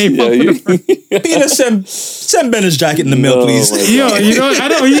giant. Peter Send Ben's jacket in the mail, No, please. my Yo, you know, I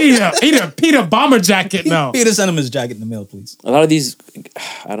don't need a Peter Bomber jacket now. Peter, send him his jacket in the mail, please. A lot of these,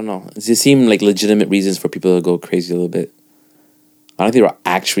 I don't know. They seem like legitimate reasons for people to go crazy a little bit. I don't think they were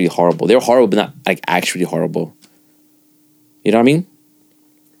actually horrible. They were horrible, but not like actually horrible. You know what I mean?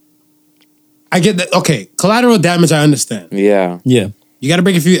 I get that. Okay, collateral damage, I understand. Yeah. Yeah. You got to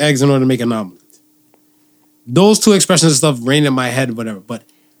break a few eggs in order to make an omelet. Those two expressions and stuff reign in my head, whatever. But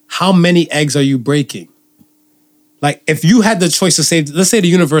how many eggs are you breaking? Like, if you had the choice to save, let's say the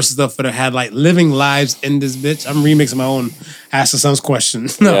universe and stuff that had like living lives in this bitch. I'm remixing my own Ask the Sons question.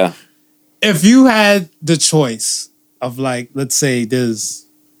 No. Yeah. If you had the choice of like, let's say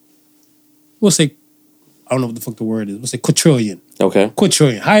we'll say, I don't know what the fuck the word is. We'll say quadrillion. Okay.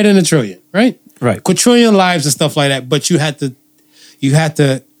 Quadrillion, higher than a trillion, right? Right. Quadrillion lives and stuff like that, but you had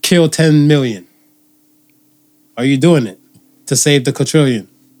to kill 10 million. Are you doing it to save the quadrillion?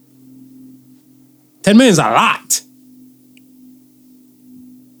 10 million is a lot.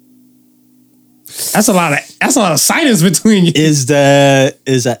 That's a lot of silence between you.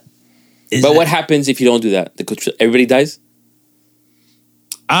 But what happens if you don't do that? Everybody dies?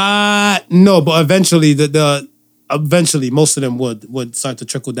 No, but eventually eventually most of them would start to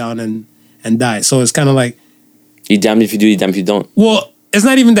trickle down and die. So it's kind of like, You damned if you do, you damned if you don't. well, it's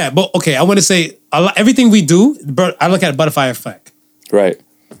not even that. But okay, I want to say everything we do, I look at butterfly effect. Right.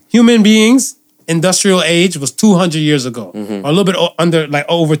 Human beings, industrial age was 200 years ago, or a little bit under, like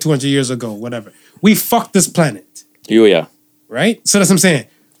over 200 years ago, whatever. We fucked this planet, Yeah. right? So that's what I'm saying.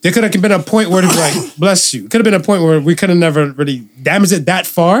 There could have been a point where it's like, bless you. Could have been a point where we could have never really damaged it that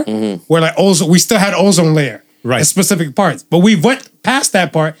far, where like we still had ozone layer, Right. in specific parts, but we went past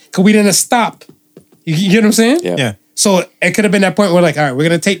that part because we didn't stop. You get what I'm saying? Yeah. Yeah. So it could have been that point where like, all right, we're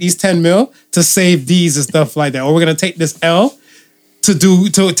gonna take these 10 mil to save these and stuff like that, or we're gonna take this L to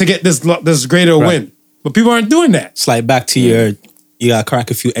get this greater win. But people aren't doing that. Slide back to you gotta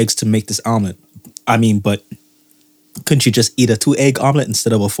crack a few eggs to make this omelet. I mean, but couldn't you just eat a 2-egg omelet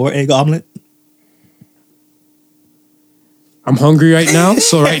instead of a 4-egg omelet? I'm hungry right now,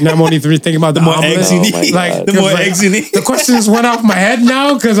 so right now I'm only thinking about the more omelet. eggs you Oh need. my Like, God. The more 'cause, like, eggs you need. The questions went off my head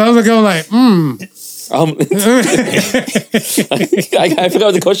now because I was going like, I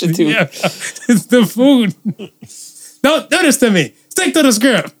forgot the question too. yeah, it's the food. Don't do this to me. Stick to the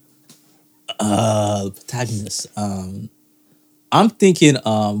script. Protagonist. I'm thinking,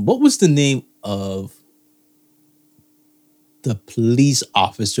 what was the name of the police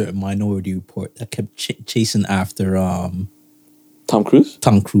officer in Minority Report that kept chasing after Tom Cruise?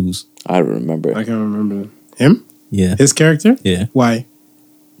 Tom Cruise? I don't remember. I can't remember him. Yeah. His character. Yeah. Why?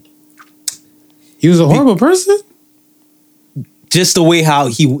 He was a horrible person. Just the way how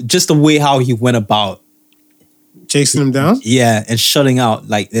he went about, Chasing him down. yeah, and shutting out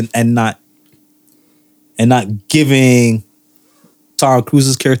like and not giving Tom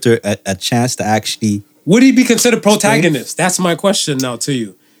Cruise's character a chance to actually, Would he be considered protagonist? That's my question now to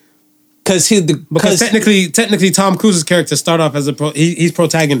you. because Because technically, Tom Cruise's character start off as he's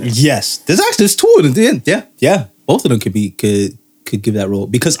protagonist. yes, there's two of them. Yeah, both of them could give that role,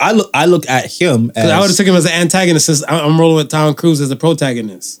 because I look at him as, I would have taken him as an antagonist since I'm rolling with Tom Cruise as a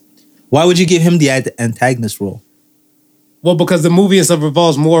protagonist. why would you give him the antagonist role? Well, because the movie and stuff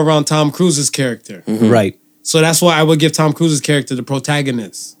revolves more around Tom Cruise's character. Right. So that's why I would give Tom Cruise's character the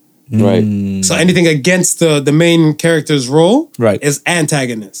protagonist. Right. So anything against the main character's role Right. is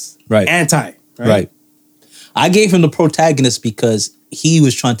antagonist. Right. Anti. Right. I gave him the protagonist because he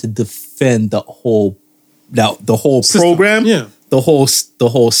was trying to defend the whole System. program, Yeah. the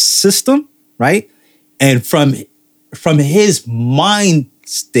whole system, right? And from his mind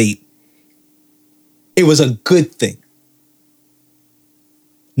state, it was a good thing.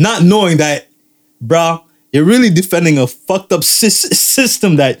 Not knowing that, bro, you're really defending a fucked up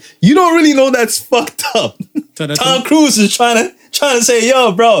system that you don't really know that's fucked up. Tom Cruise is trying to say,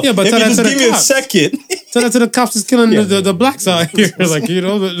 yo, bro, Yeah, but if tell you that just to the give me a cops. second. Tell that to the cops that's killing the blacks out here. Like, you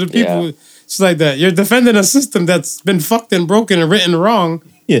know, the people. Yeah. It's like that. You're defending a system that's been fucked and broken and written wrong.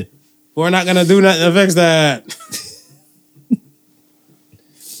 Yeah. We're not going to do nothing to fix that.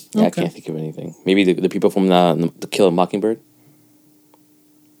 Yeah, I Okay. can't think of anything. Maybe the people from the Kill a Mockingbird.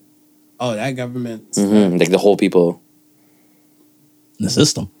 Oh, that government. Like the whole people. The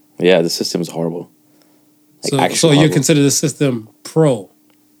system. Yeah, the system is horrible. Like, So actually you horrible. consider the system pro.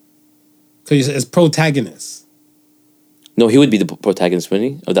 Because it's protagonist. No, he would be the protagonist,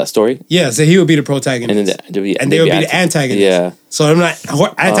 wouldn't he, of that story? Yeah, so he would be the And protagonist. then And they would be the antagonist. Yeah. So I'm not.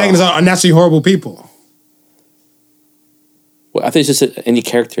 Antagonists are naturally horrible people. Well, I think it's just any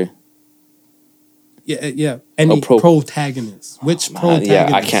character. Yeah. Any protagonist. Which protagonist? Yeah,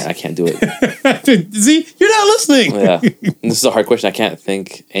 I can't do it. See, you're not listening. Yeah, this is a hard question. I can't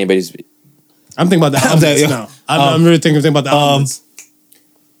think anybody's. I'm thinking about the elements now. I'm really thinking about the elements.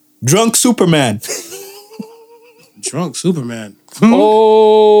 Drunk Superman. Drunk Superman.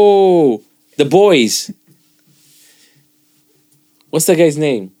 Oh, the boys. What's that guy's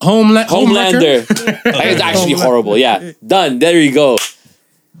name? Homelander. It's actually horrible. Yeah, done. There you go.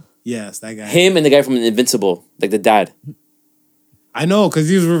 Yes, that guy. Him and the guy from Invincible, like the dad. I know, because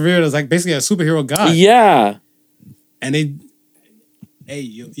he was revered as like basically a superhero god. Yeah. And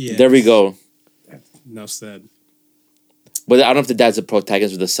yeah. There we go. Enough said. But I don't know if the dad's the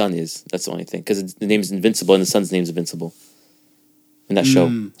protagonist or the son is. That's the only thing. Because the name is Invincible and the son's name is Invincible. In that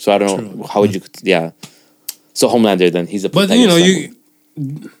show. So I don't know. How would you... Yeah. So Homelander then. He's the protagonist.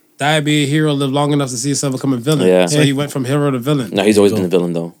 But die be a hero, live long enough to see yourself become a villain. Yeah. So he went from hero to villain. No, he's always been a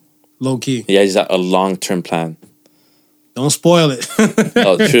villain though. Low key. Yeah, he's got a long-term plan. Don't spoil it.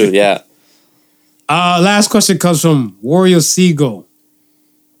 Oh, true. Yeah. Last question comes from Warrior Seagull.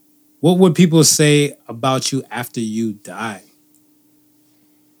 What would people say about you after you die?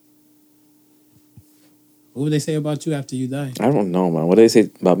 What would they say about you after you die? I don't know, man. What do they say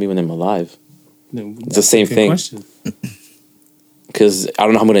about me when I'm alive? It's the same thing. Because I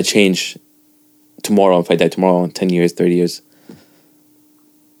don't know how I'm going to change tomorrow if I die tomorrow in 10 years, 30 years.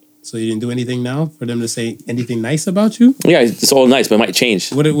 So you didn't do anything now for them to say anything nice about you? Yeah, it's all nice, but it might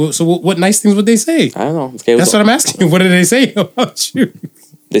change. What nice things would they say? I don't know. Okay, that's what I'm asking. What did they say about you?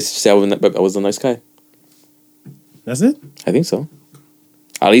 They say I was a nice guy. That's it? I think so.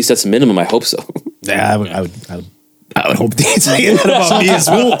 At least that's the minimum. I hope so. Yeah, I would hope they'd say that about me as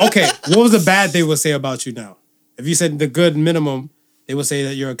well. Okay, what was the bad they would say about you now? If you said the good minimum, they would say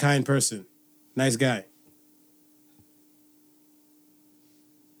that you're a kind person, nice guy.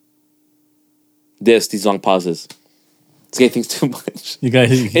 These long pauses. This guy thinks too much. You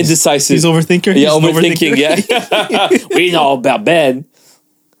guys, indecisive. He's overthinker. Yeah, overthinking. Yeah, we know about Ben.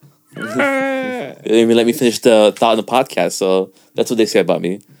 They didn't even let me finish the thought in the podcast, so that's what they say about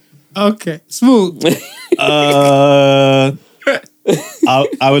me. Okay, smooth. I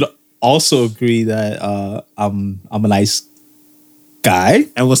would also agree that I'm a nice guy.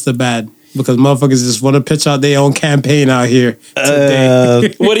 And what's the bad? Because motherfuckers just want to pitch out their own campaign out here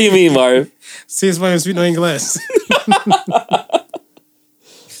today. What do you mean, Marv? See, it's why I speak no English.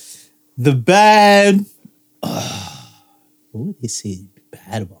 The bad. What would they say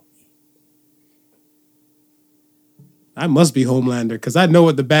bad about me? I must be Homelander because I know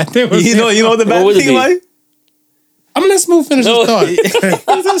what the bad thing was. You know what the bad thing about you? I'm gonna let Smooth finish his thought.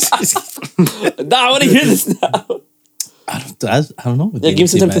 Nah, I want to hear this now. I don't know. Yeah, give me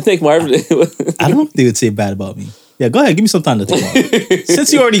some time to think, Marv. I don't know what they would say bad about me. Yeah, go ahead. Give me some time to think about it.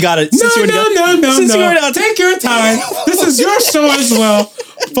 Since you already got it. No. Take your time. This is your show as well,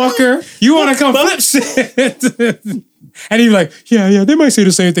 fucker. You want to come flip shit. And he's like, yeah, they might say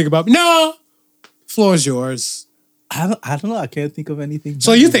the same thing about me. No. Floor is yours. I don't know. I can't think of anything.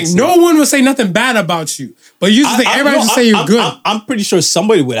 So you think no one would say nothing bad about you, but you just think everybody would say you're good. I'm pretty sure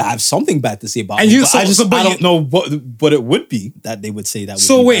somebody would have something bad to say about me. I don't know what it would be that they would say that.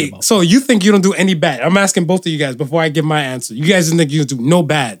 So wait, so you think you don't do any bad? I'm asking both of you guys before I give my answer. You guys think you do no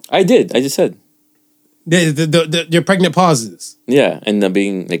bad? I did. I just said. Your pregnant pauses. Yeah, and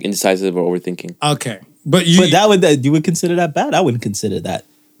being like indecisive or overthinking. Okay, but you would consider that bad? I wouldn't consider that.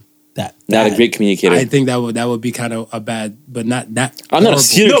 Not a great communicator. I think that would be kind of a bad, but not that. I'm not a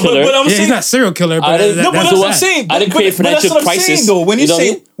serial killer. But I'm saying, he's not a serial killer. But that's what I'm saying. I didn't create financial crisis. Though, when you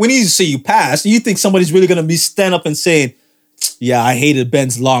say you passed, you think somebody's really gonna be stand up and saying, "Yeah, I hated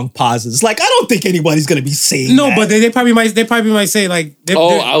Ben's long pauses." Like I don't think anybody's gonna be saying. No, that. but they probably might say like.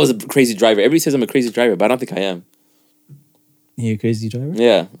 I was a crazy driver. Everybody says I'm a crazy driver, but I don't think I am. You're a crazy driver?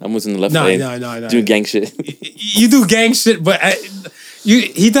 Yeah, I was in the left lane. No. Doing gang shit. You do gang shit, but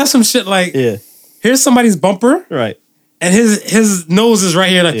he does some shit like here's somebody's bumper, right? And his nose is right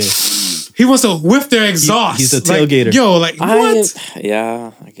here, like he wants to whiff their exhaust. He's the tailgater. Like, what?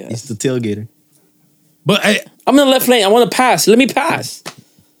 I guess he's the tailgater. But I'm in the left lane. I want to pass. Let me pass.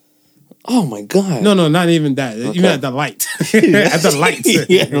 Oh my god! No, not even that. Okay. Even at the light. At the light.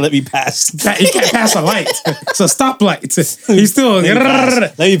 Let me pass. He can't pass a light. It's a stoplight. He's still.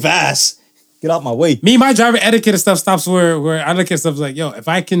 Let me pass. Get out my way. My driver etiquette and stuff stops where I look at stuff like, if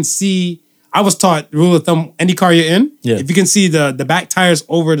I can see, I was taught rule of thumb, any car you're in, if you can see the back tires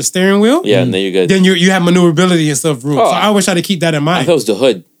over the steering wheel, and then you're good. Then you have maneuverability and stuff. So I always try to keep that in mind. I thought it was the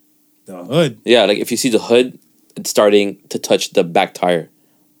hood. The hood. Yeah, like if you see the hood, it's starting to touch the back tire.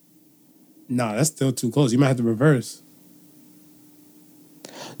 No, that's still too close. You might have to reverse.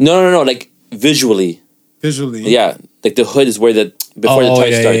 No. Like visually. Visually. Yeah, like the hood is where before the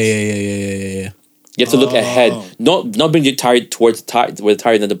tire starts. Yeah. You have to look ahead. Not bring your tire towards the tire where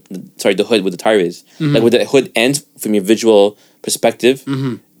the tire the hood where the tire is. Like where the hood ends from your visual perspective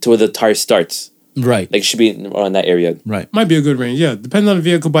to where the tire starts. Right. Like it should be around that area. Right. Might be a good range. Yeah, depends on the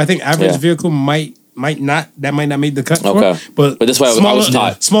vehicle, but I think average vehicle might not make the cut. Okay. But that's why I was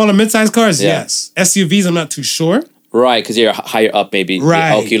taught. Smaller mid-sized cars, yes. SUVs, I'm not too sure. Right, because you're higher up, maybe.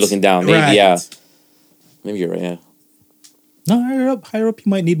 Right. Okay, you're looking down. Maybe, right. yeah. Maybe you're right, yeah. No, higher up, you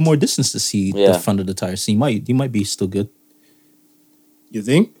might need more distance to see the front of the tire. So you might be still good. You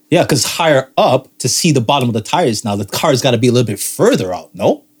think? Yeah, because higher up to see the bottom of the tires. Now the car's got to be a little bit further out,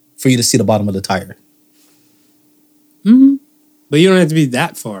 no, for you to see the bottom of the tire. But you don't have to be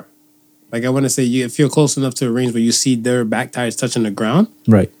that far. Like I want to say, if you're close enough to a range where you see their back tires touching the ground,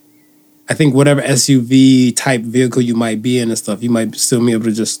 Right. I think whatever SUV type vehicle you might be in and stuff, you might still be able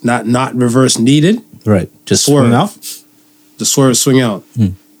to just not reverse needed. Right. Just Swerve. swing out. The swerve, swing out.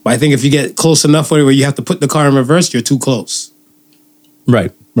 But I think if you get close enough where you have to put the car in reverse, you're too close.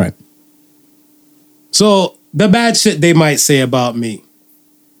 Right. Right. So the bad shit they might say about me.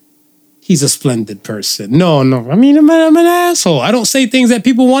 He's a splendid person. No. I mean, I'm an asshole. I don't say things that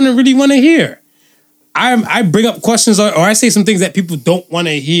people really want to hear. I bring up questions or I say some things that people don't want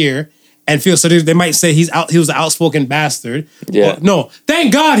to hear and feel so they might say he was an outspoken bastard. Yeah. Or, no,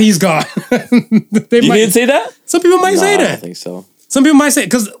 thank God he's gone. You didn't say that? Some people might say I that. don't think so. Some people might say,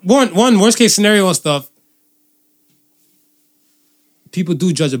 because one worst case scenario and stuff, people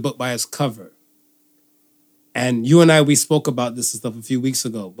do judge a book by its cover. And you and I, we spoke about this and stuff a few weeks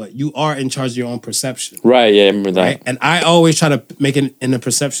ago, but you are in charge of your own perception. Right, yeah, I remember that. Right? And I always try to make it in a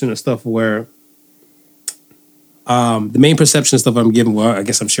perception of stuff where the main perception of stuff I'm giving, well, I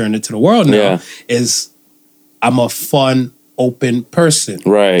guess I'm sharing it to the world now, is I'm a fun, open person.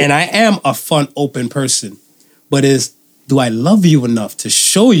 Right. And I am a fun, open person. But do I love you enough to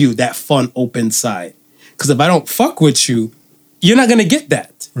show you that fun, open side? Because if I don't fuck with you, you're not going to get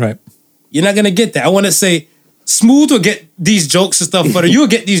that. Right. You're not going to get that. I want to say, Smooth will get these jokes and stuff, but you'll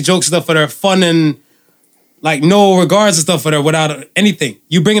get these jokes and stuff that are fun and like no regards and stuff that are without anything.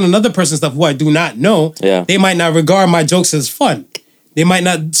 You bring in another person stuff who I do not know, they might not regard my jokes as fun. They might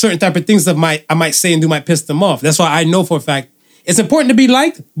not, certain type of things that I might say and do might piss them off. That's why I know for a fact it's important to be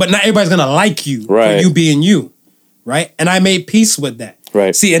liked, but not everybody's going to like you for you being you, right? And I made peace with that.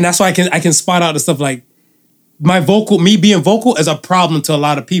 Right. See, and that's why I can spot out the stuff like me being vocal is a problem to a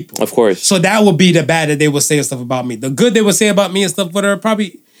lot of people. Of course. So that would be the bad that they would say and stuff about me. The good they would say about me and stuff that are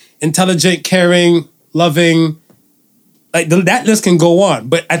probably intelligent, caring, loving. Like that list can go on.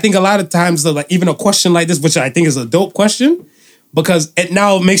 But I think a lot of times, like even a question like this, which I think is a dope question, because it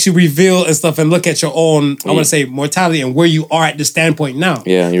now makes you reveal and stuff and look at your own, I want to say, mortality and where you are at this standpoint now.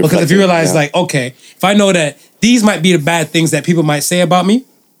 Yeah. Because if you realize, like, okay, if I know that these might be the bad things that people might say about me,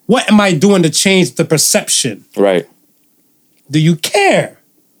 what am I doing to change the perception? Right. Do you care?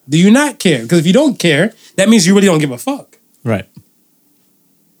 Do you not care? Because if you don't care, that means you really don't give a fuck. Right.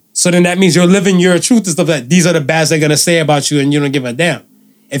 So then that means you're living your truth and stuff that these are the bads they're going to say about you and you don't give a damn.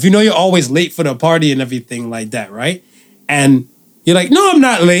 If you know you're always late for the party and everything like that, right? And you're like, no, I'm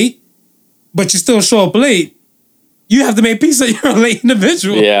not late, but you still show up late, you have to make peace that you're a late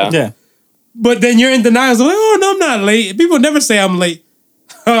individual. Yeah. But then you're in denial. So like, oh, no, I'm not late. People never say I'm late.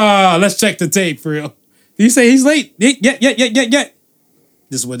 Let's check the tape for real. If you say he's late, yeah.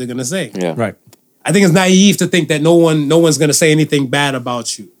 This is what they're gonna say. Yeah. Right. I think it's naive to think that no one's gonna say anything bad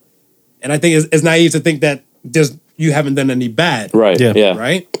about you, and I think it's naive to think that you haven't done any bad. Right. Yeah.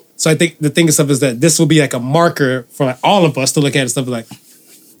 Right. So I think the thing of stuff is that this will be like a marker for like all of us to look at and stuff like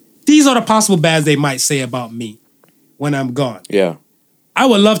these are the possible bads they might say about me when I'm gone. Yeah. I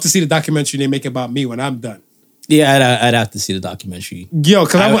would love to see the documentary they make about me when I'm done. Yeah, I'd have to see the documentary. Yo,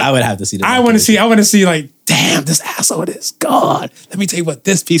 because I would have to see the I documentary. want to see like, damn, this asshole is God. Let me tell you what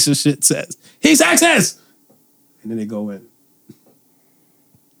this piece of shit says. He's access. And then they go in.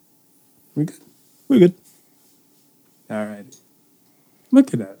 We good? We're good. All right.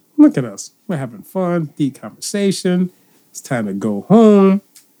 Look at that. Look at us. We're having fun, deep conversation. It's time to go home.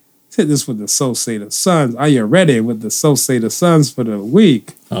 Let's hit this with the So Say the Sons. Are you ready with the So Say the Sons for the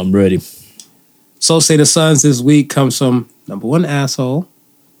week? I'm ready. So Say the Sons this week comes from number one asshole.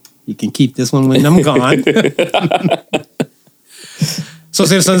 You can keep this one when I'm gone. So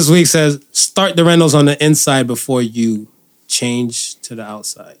Say the Sons this week says, start the rentals on the inside before you change to the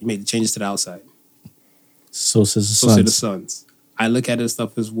outside. You make the changes to the outside. So says the So Say the Sons. Sons. I look at it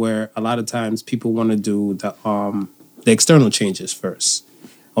stuff as where a lot of times people want to do the external changes first.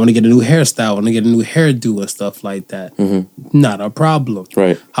 I want to get a new hairstyle. I want to get a new hairdo and stuff like that. Mm-hmm. Not a problem.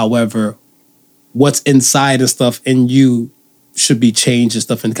 Right. However, what's inside and stuff in you should be changed and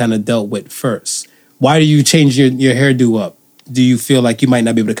stuff and kind of dealt with first. Why do you change your hairdo up? Do you feel like you might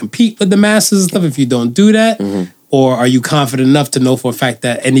not be able to compete with the masses and stuff if you don't do that? Mm-hmm. Or are you confident enough to know for a fact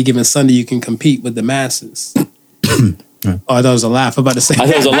that any given Sunday you can compete with the masses? Oh, that was a laugh. I'm about to say. I thought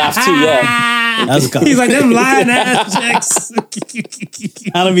it was a laugh too, yeah. That was a He's like, them lying ass checks.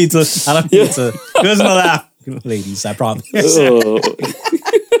 I don't mean to. It wasn't a laugh. Ladies, I promise. Oh.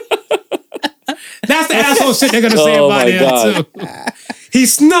 That's the asshole shit they're going to say about him, too. He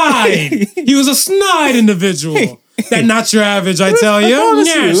snide. He was a snide individual. That not your average, I tell you.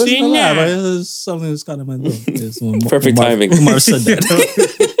 It was something that's kind of my little. Perfect timing. Marv said that.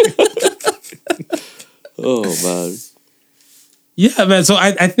 Oh, man. Yeah, man. So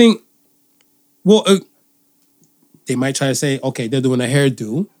I think, well, they might try to say, okay, they're doing a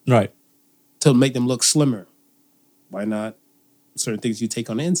hairdo. Right. To make them look slimmer. Why not certain things you take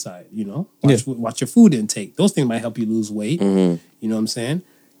on the inside, you know? Watch your food intake. Those things might help you lose weight. Mm-hmm. You know what I'm saying?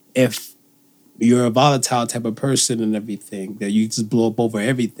 If you're a volatile type of person and everything, that you just blow up over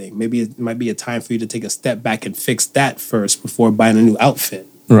everything, maybe it might be a time for you to take a step back and fix that first before buying a new outfit.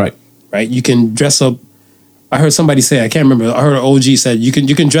 Right. Right? You can dress up. I heard somebody say, I can't remember. I heard an OG said, you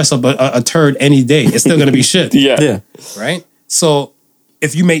can dress up a turd any day. It's still going to be shit. Yeah. Right? So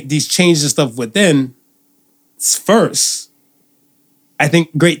if you make these changes and stuff within first, I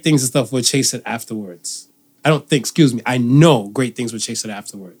think great things and stuff will chase it afterwards. I know great things will chase it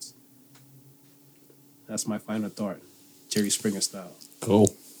afterwards. That's my final thought. Jerry Springer style.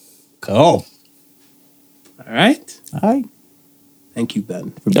 Cool. All right. Thank you,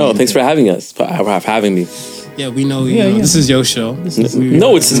 Ben. Thanks for having us. For having me. Yeah, we know. This is your show.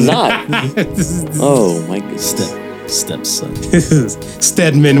 No, it's not. Oh my goodness. Stepson.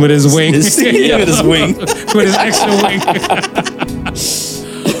 Stedman with his wing. With his wing. With his extra wing.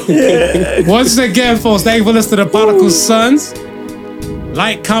 Once again, folks, thank you for listening to Particle Sons.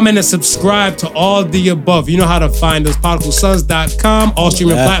 Like, comment, and subscribe to all the above. You know how to find us. ParticleSons.com. All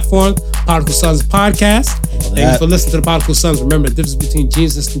streaming platforms. Particle Sons Podcast. Thank you for listening to the Particle Sons. Remember, the difference between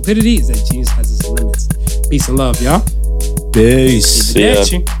genius and stupidity is that genius has its limits. Peace and love, y'all. Peace. Cheers.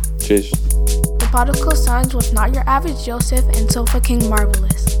 The Particle Sons was not your average Joseph and Sofa King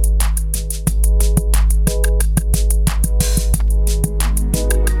Marvelous.